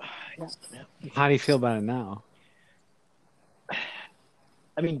 Yeah. How do you feel about it now?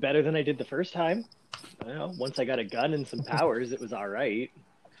 I mean, better than I did the first time. I don't know. Once I got a gun and some powers, it was all right.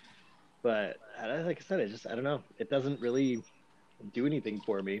 But like I said, I don't know. It doesn't really do anything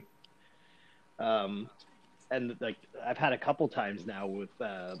for me. And like I've had a couple times now with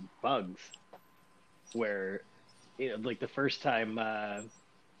bugs where, like the first time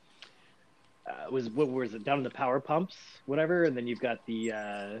was it down in the power pumps, whatever, and then you've got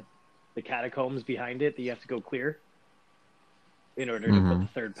the catacombs behind it that you have to go clear in order to put the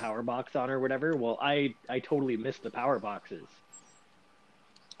third power box on or whatever. Well, I totally missed the power boxes.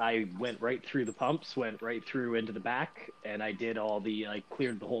 I went right through the pumps, went right through into the back, and I did all the, like,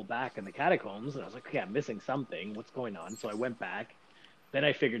 cleared the whole back in the catacombs, and I was like, okay, I'm missing something. What's going on? So I went back. Then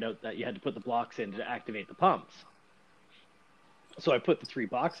I figured out that you had to put the blocks in to activate the pumps. So I put the 3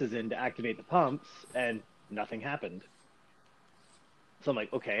 boxes in to activate the pumps, and nothing happened. So I'm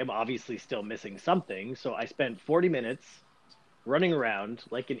like, okay, I'm obviously still missing something. So I spent 40 minutes running around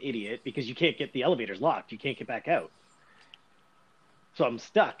like an idiot because you can't get the elevators locked. You can't get back out. So I'm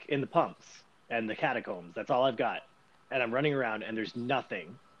stuck in the pumps and the catacombs. That's all I've got. And I'm running around and there's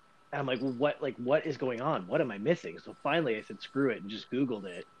nothing. And I'm like, well, what is going on? What am I missing? So finally I said, screw it, and just Googled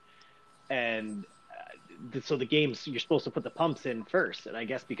it. And so the game's, you're supposed to put the pumps in first. And I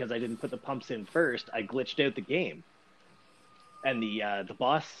guess because I didn't put the pumps in first, I glitched out the game. And the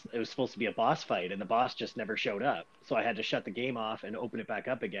boss, it was supposed to be a boss fight, and the boss just never showed up. So I had to shut the game off and open it back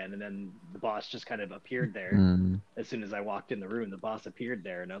up again, and then the boss just kind of appeared there. As soon as I walked in the room, the boss appeared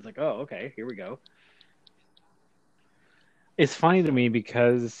there, and I was like, oh, okay, here we go. It's funny to me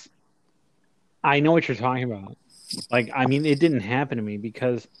because I know what you're talking about. Like, I mean, it didn't happen to me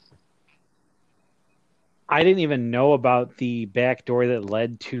because I didn't even know about the back door that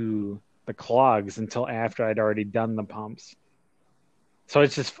led to the clogs until after I'd already done the pumps. So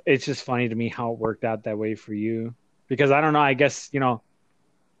it's just funny to me how it worked out that way for you, because I don't know. I guess the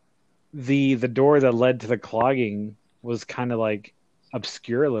door that led to the clogging was kind of like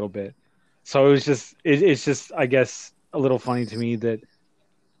obscure a little bit. So it was just it's just I guess a little funny to me that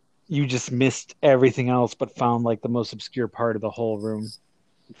you just missed everything else but found like the most obscure part of the whole room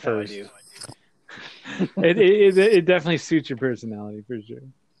first. It definitely suits your personality for sure.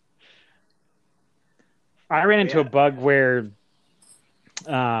 I ran into a bug where.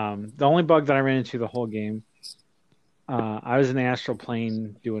 The only bug that I ran into the whole game, I was in the astral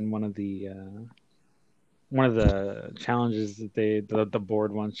plane doing one of the challenges that the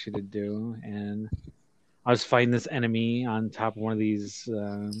board wants you to do, and I was fighting this enemy on top of one of these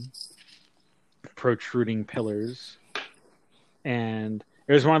protruding pillars, and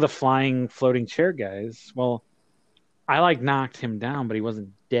it was one of the flying floating chair guys. Well, I knocked him down, but he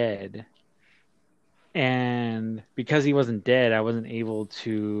wasn't dead. And because he wasn't dead, I wasn't able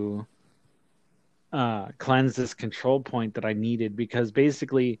to cleanse this control point that I needed, because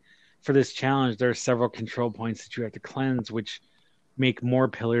basically for this challenge there are several control points that you have to cleanse, which make more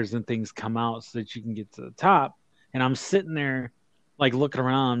pillars and things come out so that you can get to the top. And I'm sitting there like looking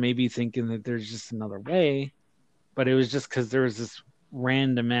around, maybe thinking that there's just another way, but it was just because there was this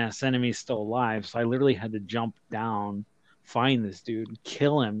random ass enemy still alive. So I literally had to jump down, find this dude,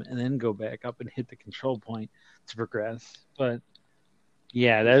 kill him, and then go back up and hit the control point to progress. But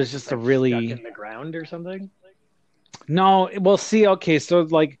yeah, that was just a really stuck in the ground or something. No, well, see, okay, so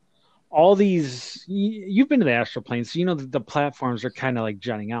like all these, you've been to the astral plane, so you know that the platforms are kind of like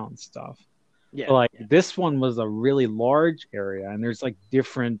jutting out and stuff. Yeah. But like this one was a really large area, and there's like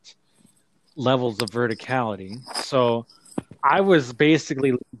different levels of verticality. So I was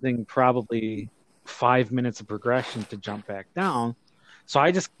basically losing probably 5 minutes of progression to jump back down. So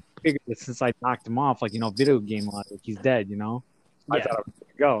I just figured that since I knocked him off, like, video game logic, he's dead, I thought I was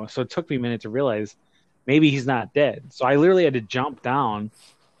going to go. So it took me a minute to realize maybe he's not dead. So I literally had to jump down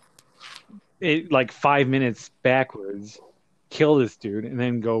like 5 minutes backwards, kill this dude, and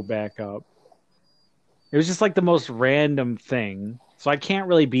then go back up. It was just like the most random thing. So I can't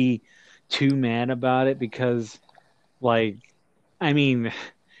really be too mad about it because, like, I mean,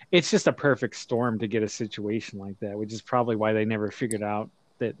 it's just a perfect storm to get a situation like that, which is probably why they never figured out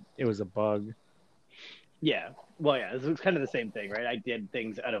that it was a bug. Yeah. Well, yeah, it was kind of the same thing, right? I did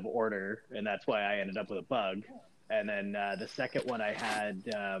things out of order, and that's why I ended up with a bug. And then the second one I had,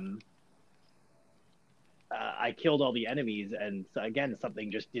 I killed all the enemies, and so, again,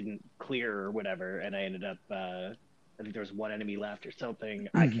 something just didn't clear or whatever, and I ended up, I think there was one enemy left or something.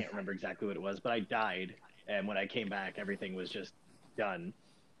 I can't remember exactly what it was, but I died, and when I came back, everything was just done.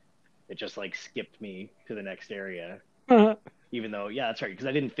 It just, like, skipped me to the next area. Even though, yeah, that's right, because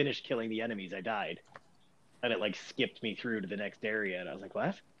I didn't finish killing the enemies, I died. And it, like, skipped me through to the next area, and I was like,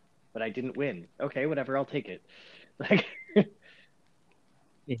 what? But I didn't win. Okay, whatever, I'll take it. Like,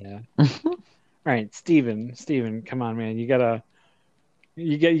 yeah. All right, Steven, come on, man. You gotta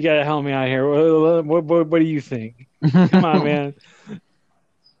help me out here. What do you think? Come on, man.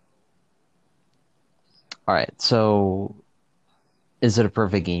 All right, so is it a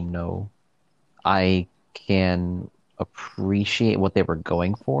perfect game? No. I can appreciate what they were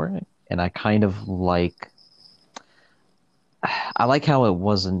going for, and I kind of like how it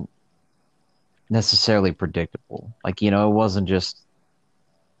wasn't necessarily predictable. Like, it wasn't just,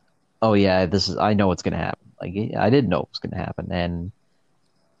 oh yeah, I know what's going to happen. Like, I didn't know it was going to happen, and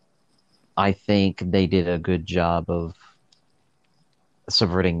I think they did a good job of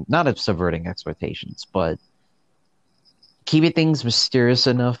not subverting expectations, but keeping things mysterious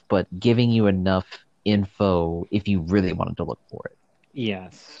enough, but giving you enough info if you really wanted to look for it.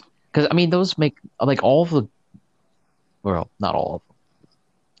 Yes. Because, I mean, those make, like, all of the, well, not all of them,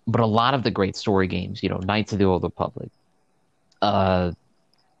 but a lot of the great story games, Knights of the Old Republic,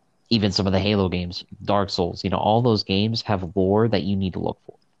 even some of the Halo games, Dark Souls, all those games have lore that you need to look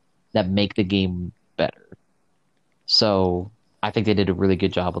for, that make the game better. So I think they did a really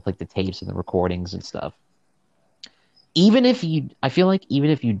good job with, like, the tapes and the recordings and stuff. I feel like even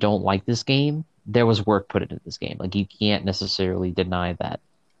if you don't like this game, there was work put into this game. Like, you can't necessarily deny that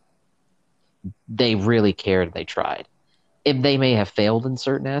they really cared, they tried. They may have failed in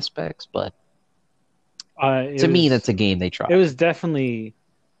certain aspects, but to me, that's a game they tried. It was definitely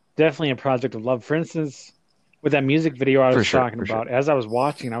a project of love. For instance, with that music video I was talking about, as I was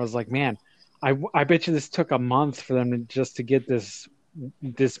watching, I was like, man, I bet you this took a month for them to get this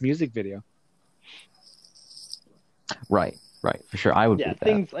music video. Right, for sure. I would. Yeah,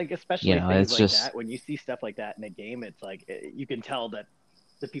 things like, especially things like that. When you see stuff like that in a game, it's like you can tell that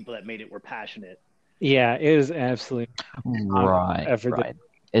the people that made it were passionate. Yeah, it is absolutely right.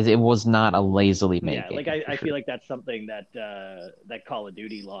 It was not a lazily made. Yeah, like I feel like that's something that that Call of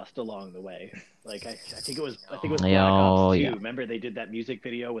Duty lost along the way. Like I think it was Black Ops 2. Yeah. Remember they did that music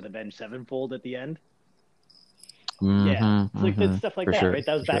video with Avenged Sevenfold at the end. Yeah, it's like stuff like that, right?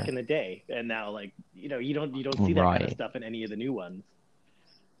 That was back in the day, and now, like, you don't see that kind of stuff in any of the new ones.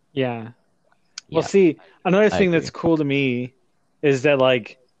 Yeah. Well, see, another thing that's cool to me is that,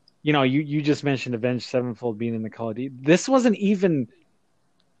 like, you just mentioned Avenged Sevenfold being in the Call of Duty. This wasn't even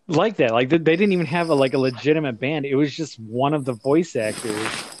like that. Like, they didn't even have a legitimate band. It was just one of the voice actors,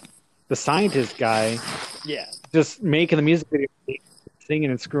 the scientist guy, just making the music video, singing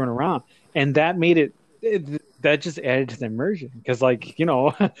and screwing around, and that made it. That just added to the immersion because, like,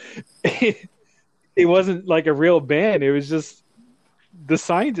 it wasn't like a real band. It was just the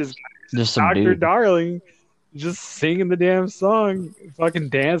scientist guy, just some Dr. dude. Darling, just singing the damn song, fucking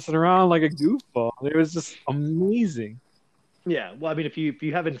dancing around like a goofball. It was just amazing. Yeah, well, I mean, if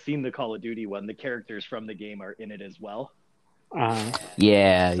you haven't seen the Call of Duty one, the characters from the game are in it as well. Uh,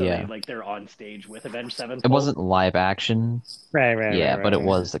 Yeah, So yeah. they're on stage with Avenged It Sevenfold. wasn't live action. right. But it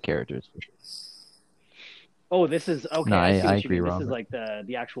was the characters. For sure. Oh, this is No, okay. I see I what you agree, mean. This is Robert. like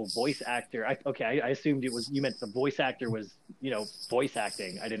the actual voice actor. I assumed it was you meant the voice actor was voice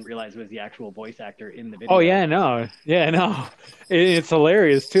acting. I didn't realize it was the actual voice actor in the video. Oh yeah, no. It's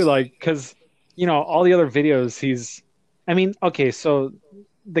hilarious too, like because all the other videos he's. I mean, okay, so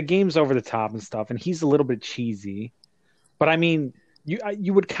the game's over the top and stuff, and he's a little bit cheesy, but I mean,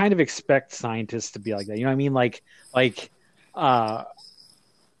 you would kind of expect scientists to be like that. You know what I mean? Uh,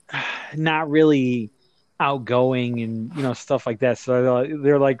 not really outgoing and stuff like that. So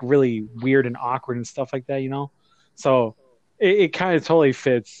they're like really weird and awkward and stuff like that. So it kind of totally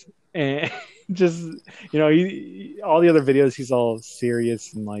fits. And just all the other videos, he's all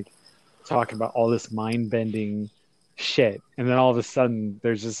serious and like talking about all this mind bending shit, and then all of a sudden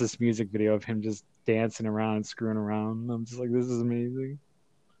there's just this music video of him just dancing around and screwing around. And I'm just like, this is amazing.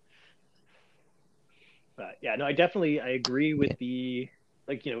 But yeah, no, I agree with the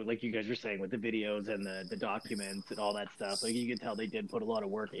like like you guys were saying with the videos and the documents and all that stuff. Like you can tell they did put a lot of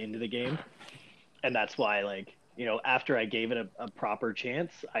work into the game, and that's why like after I gave it a proper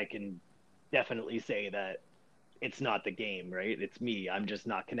chance, I can definitely say that it's not the game, right? It's me. I'm just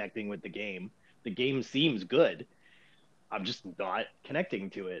not connecting with the game. The game seems good. I'm just not connecting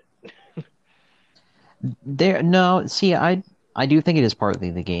to it. See, I do think it is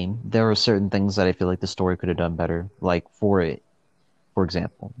partly the game. There are certain things that I feel like the story could have done better. Like for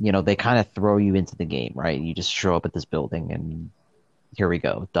example, they kind of throw you into the game, right? You just show up at this building and here we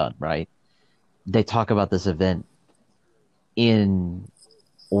go, done, right? They talk about this event in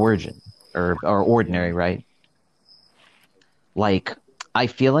Origin or Ordinary, right? Like, I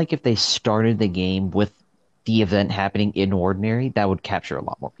feel like if they started the game with the event happening in Ordinary, that would capture a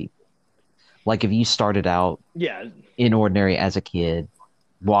lot more people. Like, if you started out in Ordinary as a kid,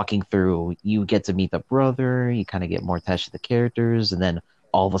 walking through, you get to meet the brother, you kind of get more attached to the characters, and then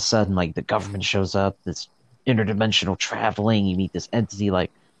all of a sudden, like, the government shows up, this interdimensional traveling, you meet this entity.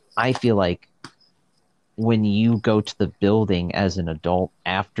 Like, I feel like when you go to the building as an adult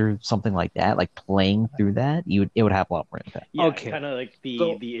after something like that, like playing through that, it would have a lot more impact. Yeah, okay. Kind of like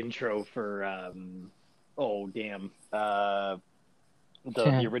the intro for the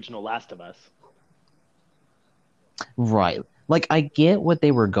original Last of Us. Right. Like I get what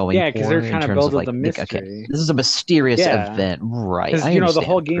they were going for. Yeah, because they're trying to build up the mystery. Okay, this is a mysterious event, right? Because the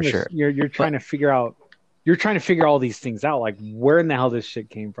whole game is you're trying to figure out. You're trying to figure all these things out, like where in the hell this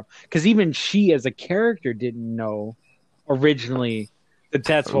shit came from. Because even she, as a character, didn't know originally that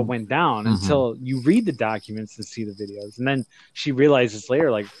that's what went down until you read the documents and see the videos, and then she realizes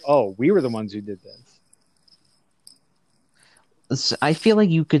later, like, oh, we were the ones who did this. I feel like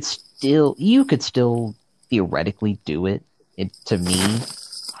you could still theoretically do it to me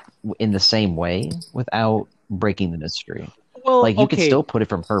in the same way without breaking the mystery. Well, like you could still put it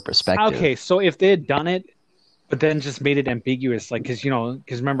from her perspective. Okay, so if they had done it, but then just made it ambiguous, like because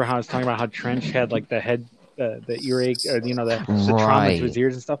remember how I was talking about how Trench had like the head, the earache, or the trauma to his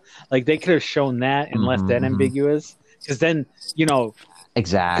ears and stuff. Like they could have shown that and left that ambiguous, because then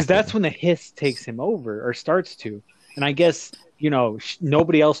exactly, because that's when the hiss takes him over or starts to, and I guess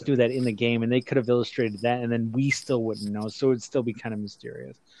nobody else knew that in the game, and they could have illustrated that, and then we still wouldn't know, so it'd still be kind of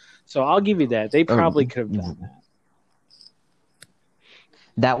mysterious. So I'll give you that. They probably could have done that.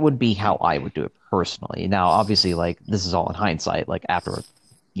 That would be how I would do it personally. Now, obviously, like this is all in hindsight. Like after,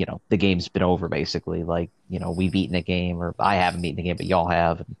 the game's been over, basically. Like we've beaten the game, or I haven't beaten the game, but y'all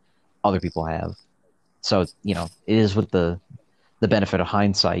have, and other people have. So it is with the benefit of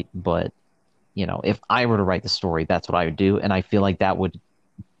hindsight. But if I were to write the story, that's what I would do, and I feel like that would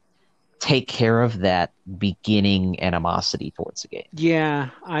take care of that beginning animosity towards the game. Yeah,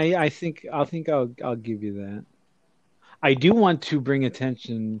 I think I'll give you that. I do want to bring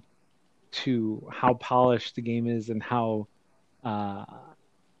attention to how polished the game is and how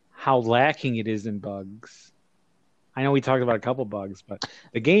lacking it is in bugs. I know we talked about a couple bugs, but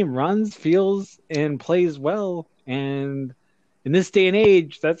the game runs, feels, and plays well. And in this day and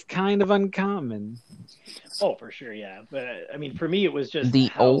age, that's kind of uncommon. Oh, for sure, yeah. But I mean, for me, it was just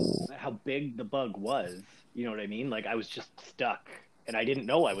how big the bug was. You know what I mean? Like I was just stuck, and I didn't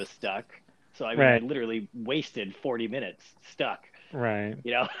know I was stuck. So I mean, I literally wasted 40 minutes stuck. Right.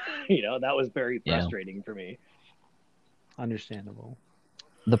 That was very frustrating for me. Understandable.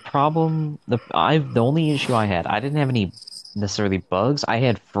 The problem, the only issue I had, I didn't have any necessarily bugs. I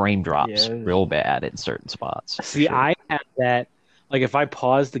had frame drops real bad in certain spots. See, I had that. Like if I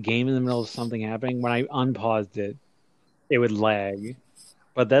paused the game in the middle of something happening, when I unpaused it, it would lag.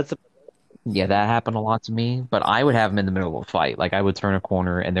 But that's Yeah, that happened a lot to me, but I would have them in the middle of a fight. Like I would turn a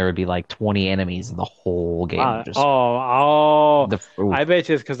corner and there would be like 20 enemies and the whole game would just oh, oof. I bet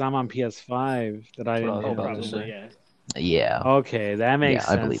you it's because I'm on PS5 that I That's what I didn't was have about to that. say. Yeah. Yeah. Okay, that makes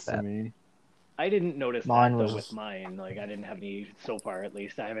Yeah, I believe sense to that. me. I didn't notice Mine that though was- with mine. Like I didn't have any so far, at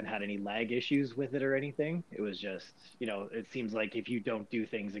least. I haven't had any lag issues with it or anything. It was just, it seems like if you don't do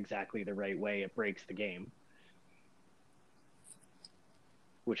things exactly the right way, it breaks the game.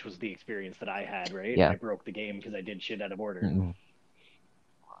 Which was the experience that I had, right? Yeah. I broke the game because I did shit out of order. Mm.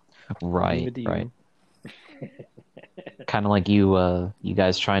 Leave Right, it to right. you. Kind of like you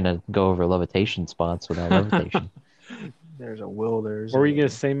guys trying to go over levitation spots without levitation. There's a will. There's. What were a- you gonna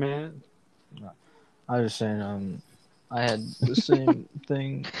say, Matt? I was just saying. I had the same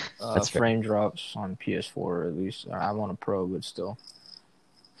thing. That's fair. Frame drops on PS4 at least. I'm on a Pro, but still,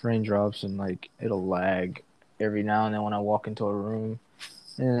 frame drops and like it'll lag every now and then when I walk into a room,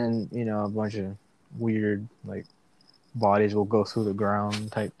 and then a bunch of weird like bodies will go through the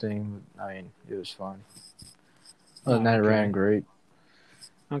ground type thing. I mean, it was fun. Other than that, it okay. ran great.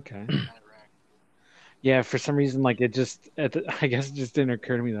 Okay. Yeah, for some reason, like it just, I guess it just didn't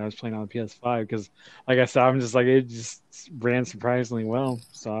occur to me that I was playing on the PS5 because, like I said, I'm just like it just ran surprisingly well.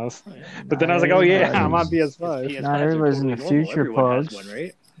 So, but then I was like, oh yeah, I'm on PS5. PS5s Not are everybody's in totally the normal. future, Everyone has Pugs. one,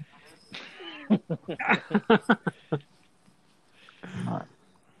 right?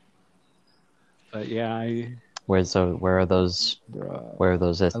 But yeah, Where are those Bruh. where are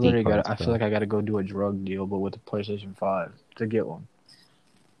those I SD literally cards? I feel like I got to go do a drug deal, but with the PlayStation 5 to get one.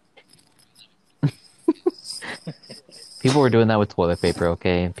 People were doing that with toilet paper,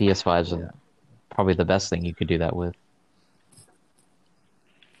 okay? And PS5s Yeah. are probably the best thing you could do that with.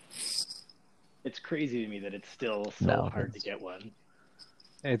 It's crazy to me that it's still so No, hard to it's- get one.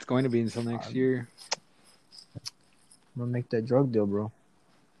 it's going to be until next year. I'm gonna make that drug deal, bro.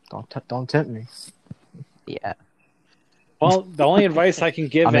 Don't tempt me. Yeah. Well, the only advice I can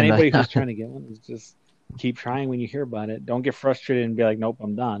give I'm in anybody the- who's trying to get one is just keep trying when you hear about it. Don't get frustrated and be like, nope,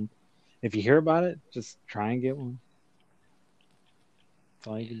 I'm done. If you hear about it, just try and get one. That's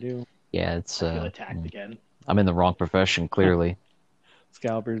all you can do. Yeah, it's I feel attacked again. I'm in the wrong profession, clearly.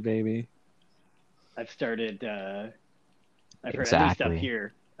 Scalpers, baby. I've started. I've heard, at least Exactly. up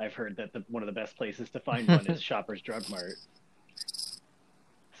here, I've heard that one of the best places to find one is Shoppers Drug Mart.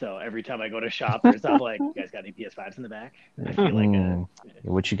 So every time I go to Shoppers, I'm like, "You guys got any PS5s in the back?" I feel like a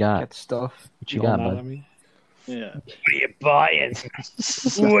What you got? Get stuff. What you Don't got, nod bud? at me. yeah. What are you buying?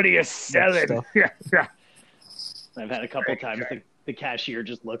 What are you selling? Stuff. I've had a couple times the cashier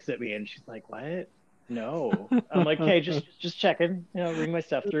just looks at me and she's like, "What? No." I'm like, "Hey, just checking. Ring my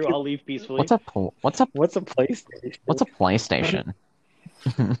stuff through. I'll leave peacefully." What's a What's a PlayStation? what's a PlayStation?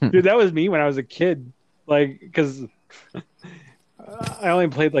 Dude, that was me when I was a kid. Like, because I only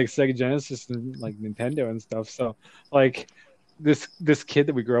played like Sega Genesis and like Nintendo and stuff. So, like, this kid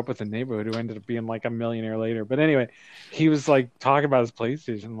that we grew up with in the neighborhood who ended up being like a millionaire later. But anyway, he was like talking about his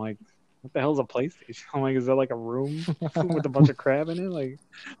PlayStation. I'm like, what the hell is a PlayStation? I'm like, is that like a room with a bunch of crap in it? Like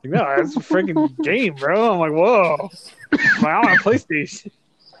no, that's a freaking game, bro. I'm like, whoa, I want a PlayStation.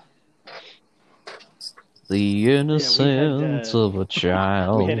 The innocence of a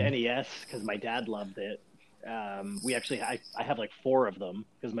child. We had NES because my dad loved it. We actually, I have like 4 of them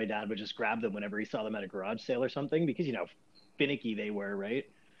because my dad would just grab them whenever he saw them at a garage sale or something because finicky they were, right?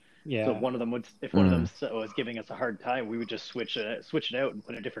 Yeah. So if one of them was giving us a hard time, we would just switch it out and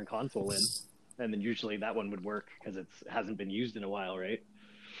put a different console in, and then usually that one would work because it hasn't been used in a while, right?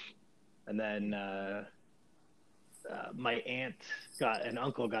 And then my aunt and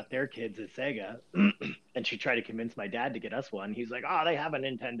uncle got their kids at Sega, and she tried to convince my dad to get us one. He's like, "Oh, they have a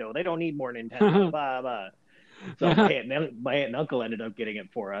Nintendo. They don't need more Nintendo." Blah blah. So my aunt and uncle ended up getting it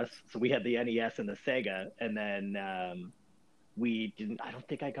for us. So we had the NES and the Sega, and then we didn't. I don't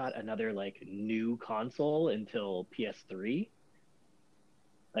think I got another like new console until PS3.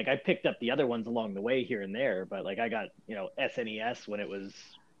 Like I picked up the other ones along the way here and there, but like I got SNES when it was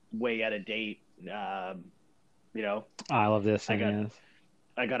way out of date. I love this. I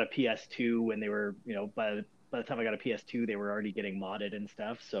got a PS2 when they were, by the time I got a PS2, they were already getting modded and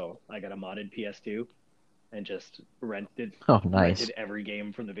stuff. So I got a modded PS2 and just rented every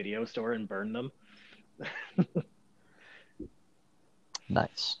game from the video store and burned them.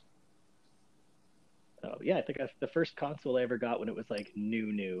 Nice. Oh yeah, I think the first console I ever got when it was like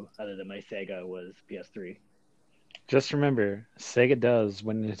new, other than my Sega, was PS3. Just remember, Sega does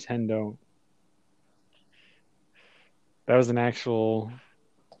when Nintendo. That was an actual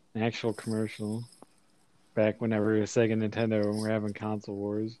commercial back whenever Sega and Nintendo were having console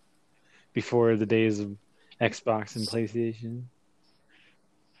wars before the days of Xbox and PlayStation.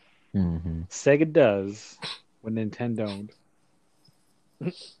 Mm-hmm. Sega does when Nintendo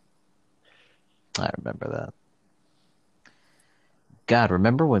don't. I remember that. God,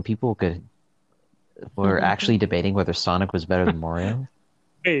 remember when people were actually debating whether Sonic was better than Mario?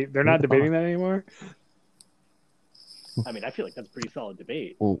 Wait, they're not debating that anymore? I mean, I feel like that's a pretty solid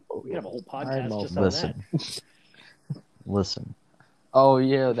debate. Well, We can have a whole I'm podcast just listen. on that. Listen. Oh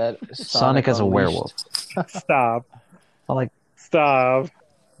yeah, that Sonic as a Unleashed. werewolf. Stop. I like. Stop.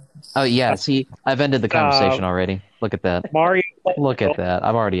 Oh yeah, see, I've ended the conversation already. Look at that. Mario. Look at that.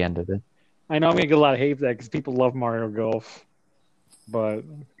 I've already ended it. I know I'm going to get a lot of hate for that because people love Mario Golf. But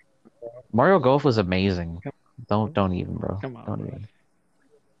Mario Golf was amazing. Don't even, bro. Come on, Don't bro. even.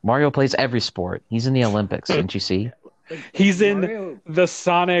 Mario plays every sport. He's in the Olympics. Didn't you see? Like, he's in Mario, the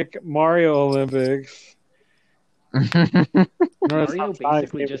Sonic Mario Olympics. Mario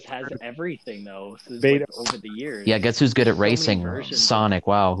basically just has everything, though, since, Beta. like, over the years. Yeah, guess who's good at So many racing? versions. Sonic.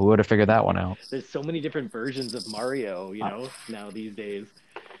 Wow, who would have figured that one out? There's so many different versions of Mario, now these days.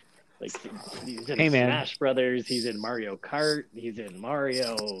 Like, he's in Hey, man. Smash Brothers, he's in Mario Kart, he's in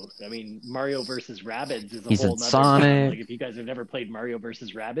Mario. I mean, Mario versus Rabbids is a He's whole in nother Sonic. game. Like, if you guys have never played Mario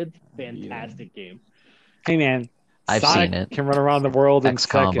versus Rabbids, fantastic game. Hey, man. I've Sonic seen it. can run around the world in XCOM,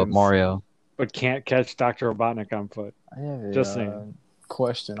 seconds, but Mario. but can't catch Dr. Robotnik on foot. I have a Just saying.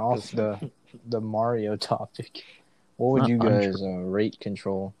 question off the Mario topic. What would Not you guys untrue. rate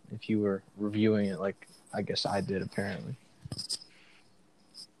Control if you were reviewing it like I guess I did apparently?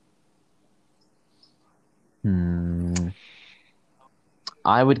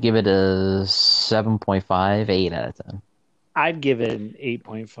 I would give it a 7.5, 8 out of 10. I'd give it an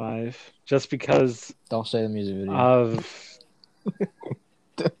 8.5 just because Don't say the music video. of.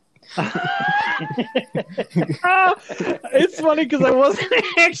 It's funny because I wasn't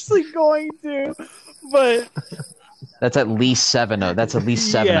actually going to, but That's at least 7 of those 8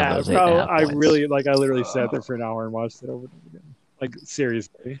 probably, and a half I points. really I literally sat there for an hour and watched it over and over again. Like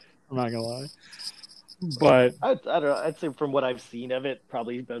seriously, I'm not gonna lie. But I don't know. I'd say from what I've seen of it,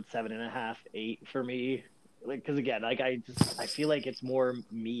 probably about 7.5, 8 for me. Like, because again, like I feel like it's more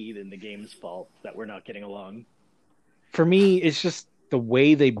me than the game's fault that we're not getting along. for me, it's just the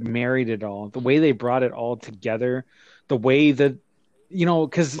way they married it all, the way they brought it all together, the way that,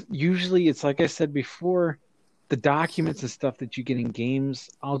 because usually it's like I said before, the documents and stuff that you get in games,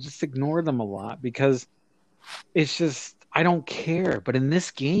 I'll just ignore them a lot because it's just, I don't care. But in this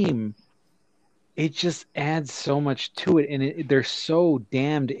game, it just adds so much to it, and they're so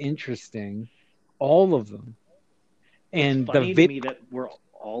damned interesting, all of them. And It's funny to me that we're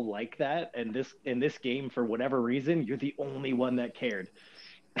all like that, and in this game, for whatever reason, you're the only one that cared.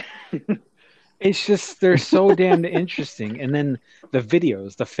 it's just they're so damn interesting. And then the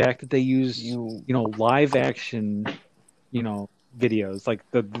videos, the fact that they use live action, videos, like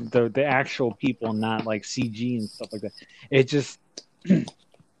the actual people, not like CG and stuff like that. It just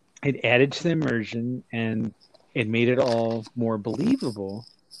it added to the immersion and it made it all more believable.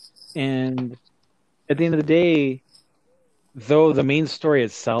 And at the end of the day, though the main story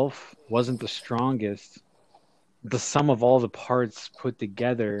itself wasn't the strongest, the sum of all the parts put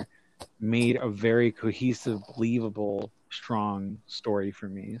together made a very cohesive, believable, strong story for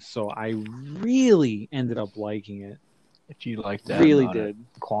me. So I really ended up liking it. If you like that, Really about it, did.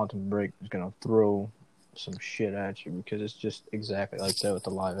 Quantum Break is gonna throw some shit at you because it's just exactly like that with the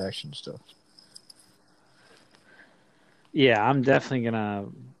live action stuff. Yeah, I'm definitely gonna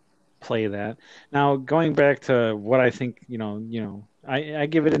play that. Now, going back to what I think, I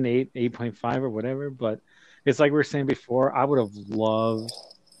give it an 8.5 or whatever, but it's like we were saying before, I would have loved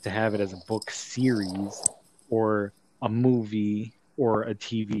to have it as a book series or a movie or a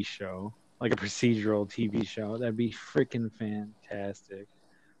TV show, like a procedural TV show. That'd be freaking fantastic.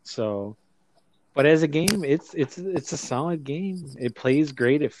 So, but as a game, it's a solid game. It plays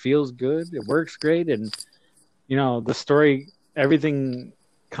great, it feels good, it works great, and the story, everything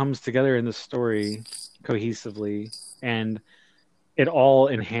comes together in the story cohesively, and it all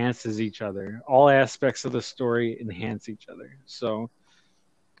enhances each other. All aspects of the story enhance each other. So,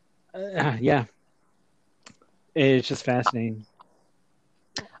 yeah, it's just fascinating.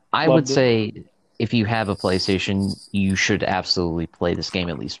 I Loved would it. say if you have a PlayStation, you should absolutely play this game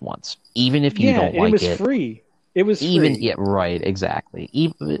at least once, even if you don't and like it was it. free. It was Even free. yeah, right, exactly.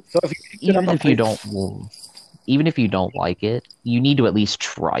 Even So if you picked it up on even if you don't like it, you need to at least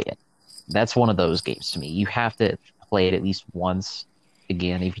try it. That's one of those games to me. You have to play it at least once.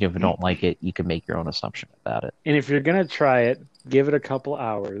 Again, even if you don't like it, you can make your own assumption about it. and if you're gonna try it, give it a couple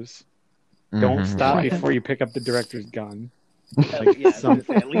hours. Don't Mhm, stop right. before you pick up the director's gun. Yeah, I was gonna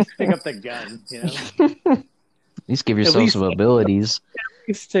say, at least pick up the gun, least give yourself least- some abilities.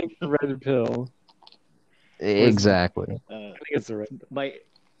 Let's take the red pill. Exactly. I think it's the red pill.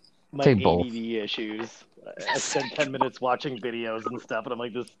 My Take both. ADD issues. I spend 10 minutes watching videos and stuff, and I'm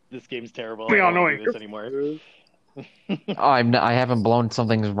like, this game's terrible. We I all don't know want to it. do this anymore. I haven't blown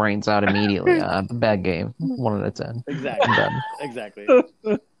something's brains out immediately. Bad game. 1 out of 10. Exactly. Done. Exactly.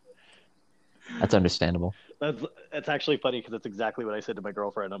 That's understandable. That's actually funny because that's exactly what I said to my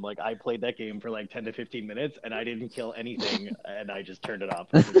girlfriend. I'm like, I played that game for like 10 to 15 minutes, and I didn't kill anything, and I just turned it off.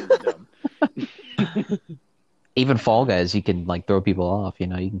 It was dumb. Even Fall Guys, you can like throw people off. You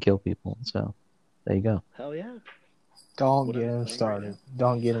can kill people. So there you go. Hell yeah. Don't What get am I him playing started. right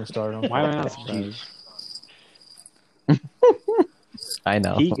Don't get him started. Why am I not Jesus. surprised? I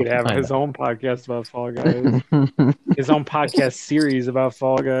know. He could have I his know. own podcast about Fall Guys. His own podcast series about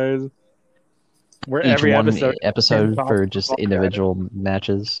Fall Guys. Where Each every one episode for just individual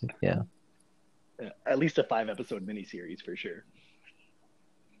matches. Yeah. At least a 5-episode miniseries for sure.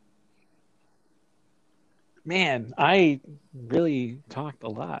 Man, I really talked a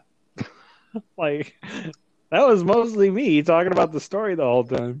lot. Like, that was mostly me talking about the story the whole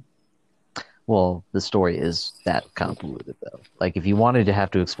time. Well, the story is that convoluted, though. Like, if you wanted to have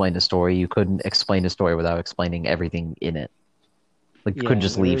to explain the story, you couldn't explain the story without explaining everything in it. Like, you couldn't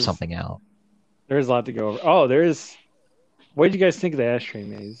just leave something out. There's a lot to go over. Oh, what did you guys think of the ashtray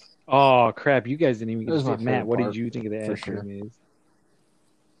maze? Oh, crap. You guys didn't even get to say. Matt, what did you think of the ashtray maze?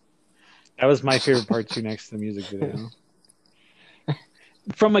 That was my favorite part, too, next to the music video.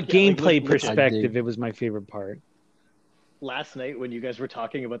 From a gameplay perspective, it was my favorite part. Last night when you guys were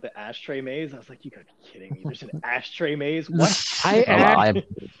talking about the ashtray maze, I was like, you gotta be kidding me. There's an ashtray maze? What?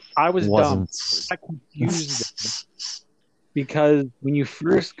 I was dumb. wasn't. I confused them. Because when you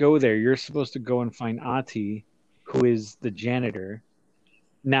first go there, you're supposed to go and find Ati, who is the janitor.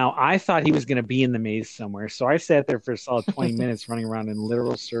 Now, I thought he was going to be in the maze somewhere, so I sat there for a solid 20 minutes running around in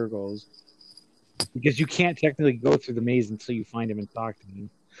literal circles. Because you can't technically go through the maze until you find him and talk to him.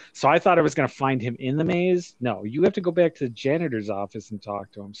 So I thought I was going to find him in the maze. No, you have to go back to the janitor's office and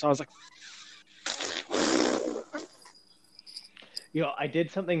talk to him. So I was like... I did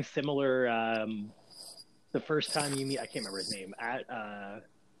something similar the first time you meet... I can't remember his name.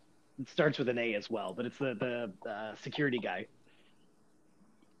 It starts with an A as well, but it's the security guy.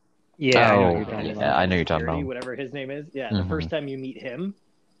 Yeah, I know you're talking about. Whatever his name is. Yeah, the first time you meet him,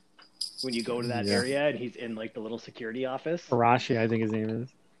 when you go to that area and he's in like the little security office. Arashi, I think his name is.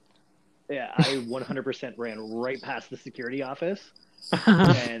 Yeah, I 100% ran right past the security office.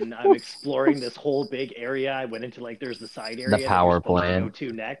 And I'm exploring this whole big area. I went into there's the side area. The power plant. Go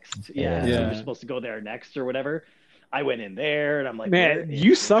to next. Yeah, so you're supposed to go there next or whatever. I went in there and I'm like, man,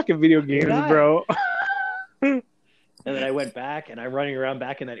 you suck at video games, bro. And then I went back and I'm running around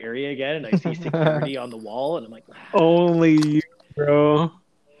back in that area again and I see security on the wall and I'm like, only you, bro.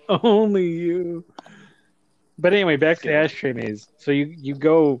 Only you. But anyway, back to the ashtray maze. So you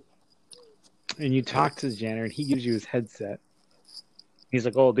go and you talk to the janitor and he gives you his headset. He's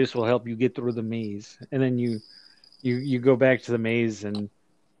like, oh, this will help you get through the maze. And then you go back to the maze and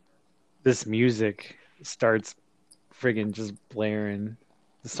this music starts friggin' just blaring.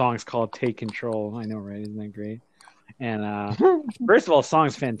 The song's called Take Control. I know, right? Isn't that great? And first of all, the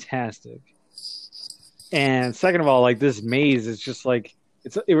song's fantastic. And second of all, this maze is just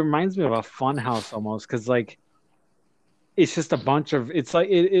it reminds me of a fun house almost, because it's just a bunch of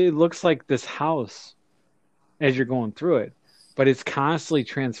it looks like this house as you're going through it, but it's constantly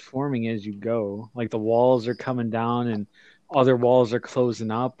transforming as you go. Like the walls are coming down and other walls are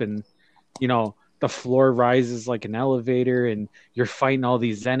closing up, and the floor rises like an elevator, and you're fighting all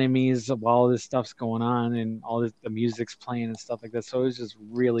these enemies while all this stuff's going on, and the music's playing and stuff like that. So it was just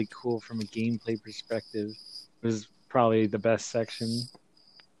really cool from a gameplay perspective. It was probably the best section.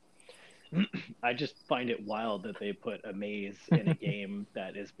 I just find it wild that they put a maze in a game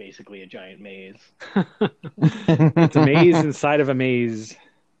that is basically a giant maze. It's a maze inside of a maze.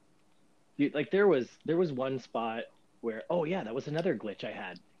 Dude, there was one spot where that was another glitch I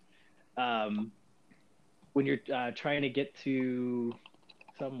had. When you're trying to get to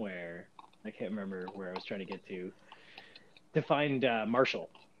somewhere, I can't remember where I was trying to get to find Marshall.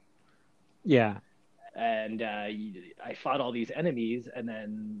 Yeah. And I fought all these enemies, and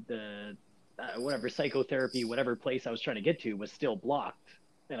then the whatever psychotherapy, whatever place I was trying to get to was still blocked,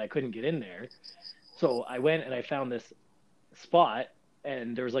 and I couldn't get in there. So I went and I found this spot,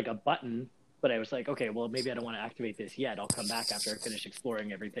 and there was a button, but I was like, okay, well, maybe I don't want to activate this yet. I'll come back after I finish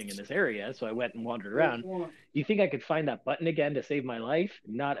exploring everything in this area. So I went and wandered around. You think I could find that button again to save my life?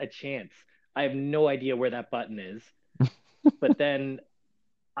 Not a chance. I have no idea where that button is. But then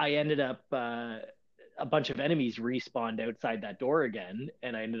I ended up a bunch of enemies respawned outside that door again,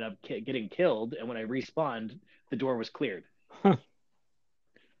 and I ended up getting killed. And when I respawned, the door was cleared.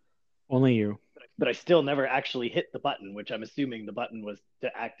 Only you. But I still never actually hit the button, which I'm assuming the button was to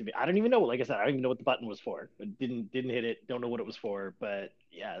activate. I don't even know. Like I said, I don't even know what the button was for. I didn't hit it. Don't know what it was for. But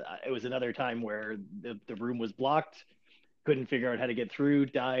yeah, it was another time where the room was blocked. Couldn't figure out how to get through.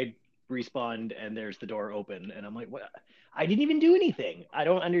 Died. Respawned, and there's the door open. And I'm like, what? I didn't even do anything. I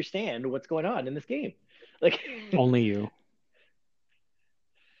don't understand what's going on in this game. Like, Only you.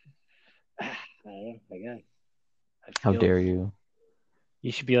 I don't know. I guess. How dare you?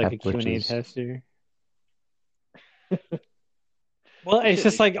 You should be like Have a Q&A glitches. tester. Well, it's Shit,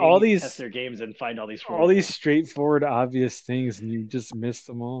 just they like pay all me to these test their games and find all these straightforward, obvious things, and you just missed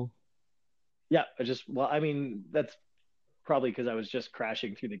them all. Yeah, I mean, that's probably because I was just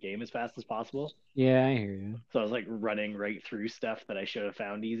crashing through the game as fast as possible. Yeah, I hear you. So I was like running right through stuff that I should have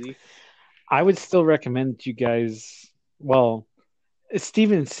found easy. I would still recommend you guys. Well,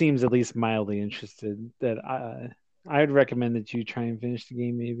 Steven seems at least mildly interested. That I would recommend that you try and finish the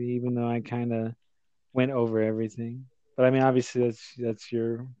game, maybe, even though I kind of went over everything. But I mean, obviously that's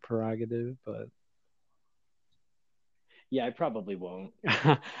your prerogative. But Yeah, I probably won't.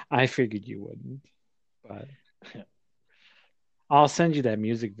 I figured you wouldn't. But I'll send you that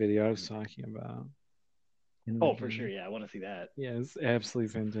music video I was talking about. Oh, for sure. Yeah, I want to see that. Yeah, it's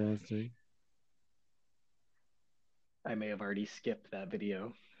absolutely fantastic. I may have already skipped that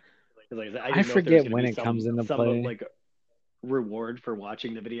video. Like I I forget when it comes into play. Like reward for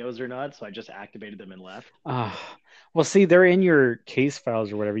watching the videos or not, so I just activated them and left. Well, see, they're in your case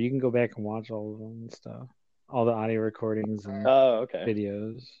files or whatever. You can go back and watch all of them and stuff, all the audio recordings and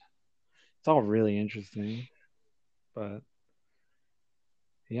videos. It's all really interesting, but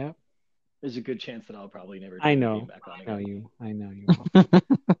yeah, there's a good chance that I'll probably never. I know you.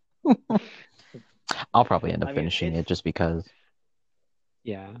 I'll probably end up finishing it just because.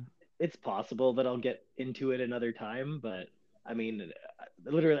 Yeah, it's possible that I'll get into it another time, but I mean,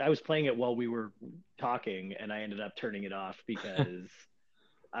 literally, I was playing it while we were talking, and I ended up turning it off because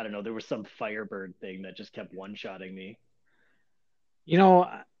I don't know, there was some Firebird thing that just kept one-shotting me. You know,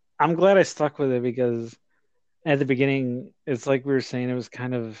 I'm glad I stuck with it because at the beginning, it's like we were saying, it was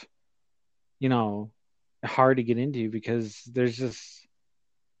kind of, hard to get into because there's just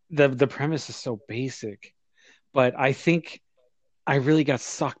the premise is so basic, but I think I really got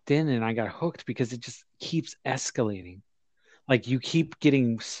sucked in and I got hooked because it just keeps escalating. Like you keep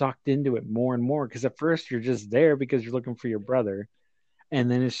getting sucked into it more and more because at first you're just there because you're looking for your brother, and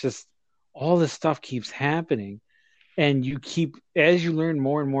then it's just all this stuff keeps happening, and you keep as you learn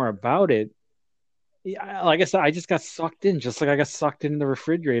more and more about it. Like I said, I just got sucked in, just like I got sucked in the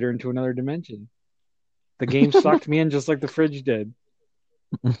refrigerator into another dimension. The game sucked me in just like the fridge did.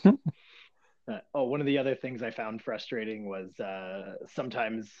 One of the other things I found frustrating was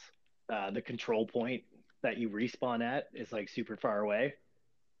sometimes the control point that you respawn at is like super far away.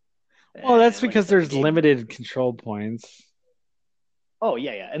 Well, that's because there's limited control points. Oh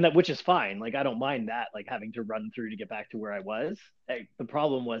yeah, and which is fine. Like I don't mind that, like having to run through to get back to where I was. The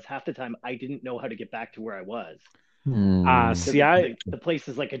problem was half the time I didn't know how to get back to where I was. The place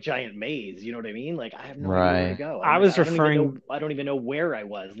is like a giant maze. You know what I mean? Like I have no idea where to go. I don't even know where I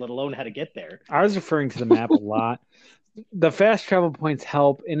was, let alone how to get there. I was referring to the map a lot. The fast travel points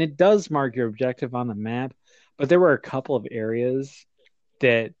help, and it does mark your objective on the map. But there were a couple of areas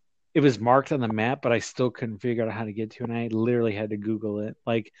that it was marked on the map, but I still couldn't figure out how to get to, and I literally had to Google it.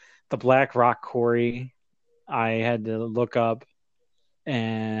 Like the Black Rock Quarry, I had to look up,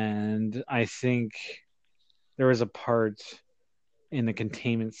 and I think there was a part in the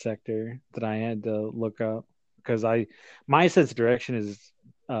containment sector that I had to look up because my sense of direction is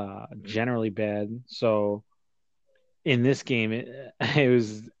generally bad. So in this game,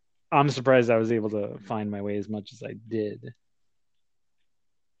 I'm surprised I was able to find my way as much as I did.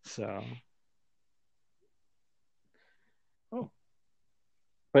 So,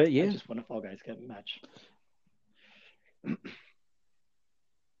 but yeah, I just want a Fall Guys match.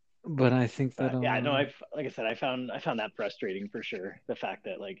 But I think that like I said, I found that frustrating for sure. The fact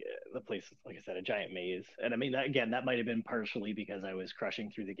that like the place is, like I said, a giant maze, and I mean that might have been partially because I was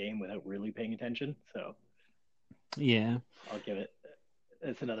crushing through the game without really paying attention. So yeah, I'll give it.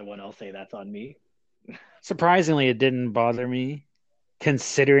 It's another one. I'll say that's on me. Surprisingly, it didn't bother me,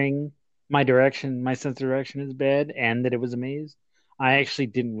 considering my sense of direction is bad, and that it was a maze. I actually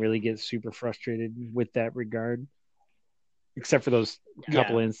didn't really get super frustrated with that regard, except for those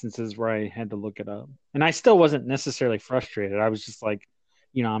couple instances where I had to look it up. And I still wasn't necessarily frustrated. I was just like,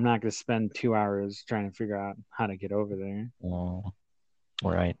 I'm not going to spend 2 hours trying to figure out how to get over there. Oh.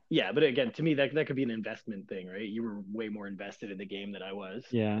 Right. Yeah, but again, to me, that could be an investment thing, right? You were way more invested in the game than I was.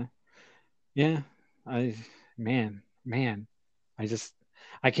 Yeah. Yeah. I man. I just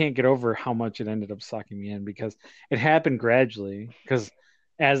I can't get over how much it ended up sucking me in because it happened gradually. Because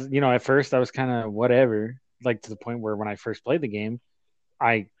as you know, at first I was kind of whatever, like to the point where when I first played the game,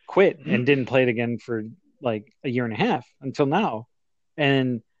 I quit and didn't play it again for like a year and a half until now.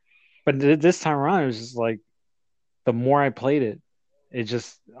 And but this time around, it was just like the more I played it, it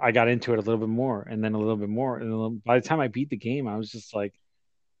just I got into it a little bit more, and then a little bit more, and then by the time I beat the game, I was just like,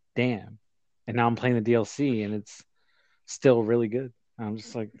 damn. And now I'm playing the DLC, and it's still really good. I'm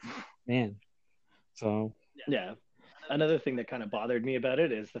just like, man. So Yeah. Another thing that kind of bothered me about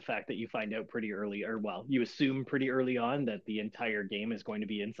it is the fact that you find out pretty early, or well, you assume pretty early on that the entire game is going to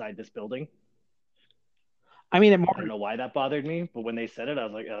be inside this building. I mean, it more I don't know why that bothered me, but when they said it, I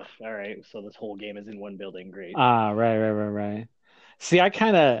was like, ugh, all right, so this whole game is in one building. Great. right. See, I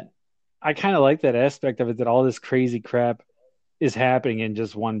kind of like that aspect of it that all this crazy crap is happening in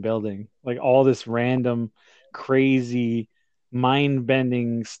just one building. Like all this random, crazy,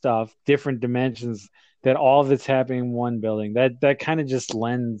 mind-bending stuff, different dimensions. That all of it's happening in one building. That kind of just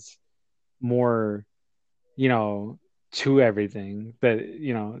lends more, you know, to everything. That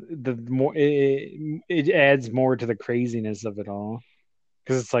the more it adds more to the craziness of it all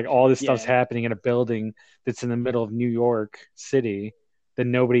because it's like all this stuff's Yeah, happening in a building that's in the middle of New York City that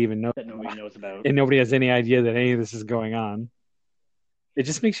nobody even knows that nobody about, knows about. and nobody has any idea that any of this is going on. It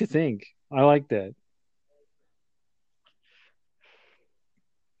just makes you think. I like that.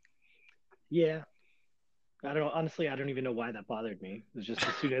 Yeah, I don't honestly, I don't even know why that bothered me. It was just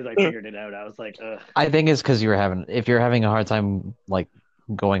as soon as I figured it out, I was like, ugh. I think it's because if you're having a hard time like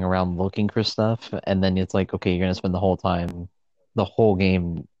going around looking for stuff, and then it's like, okay, you're gonna spend the whole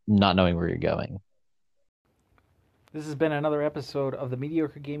game not knowing where you're going. This has been another episode of the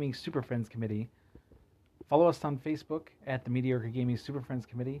Mediocre Gaming Super Friends Committee. Follow us on Facebook at the Mediocre Gaming Super Friends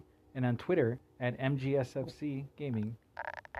Committee and on Twitter at MGSFC Gaming.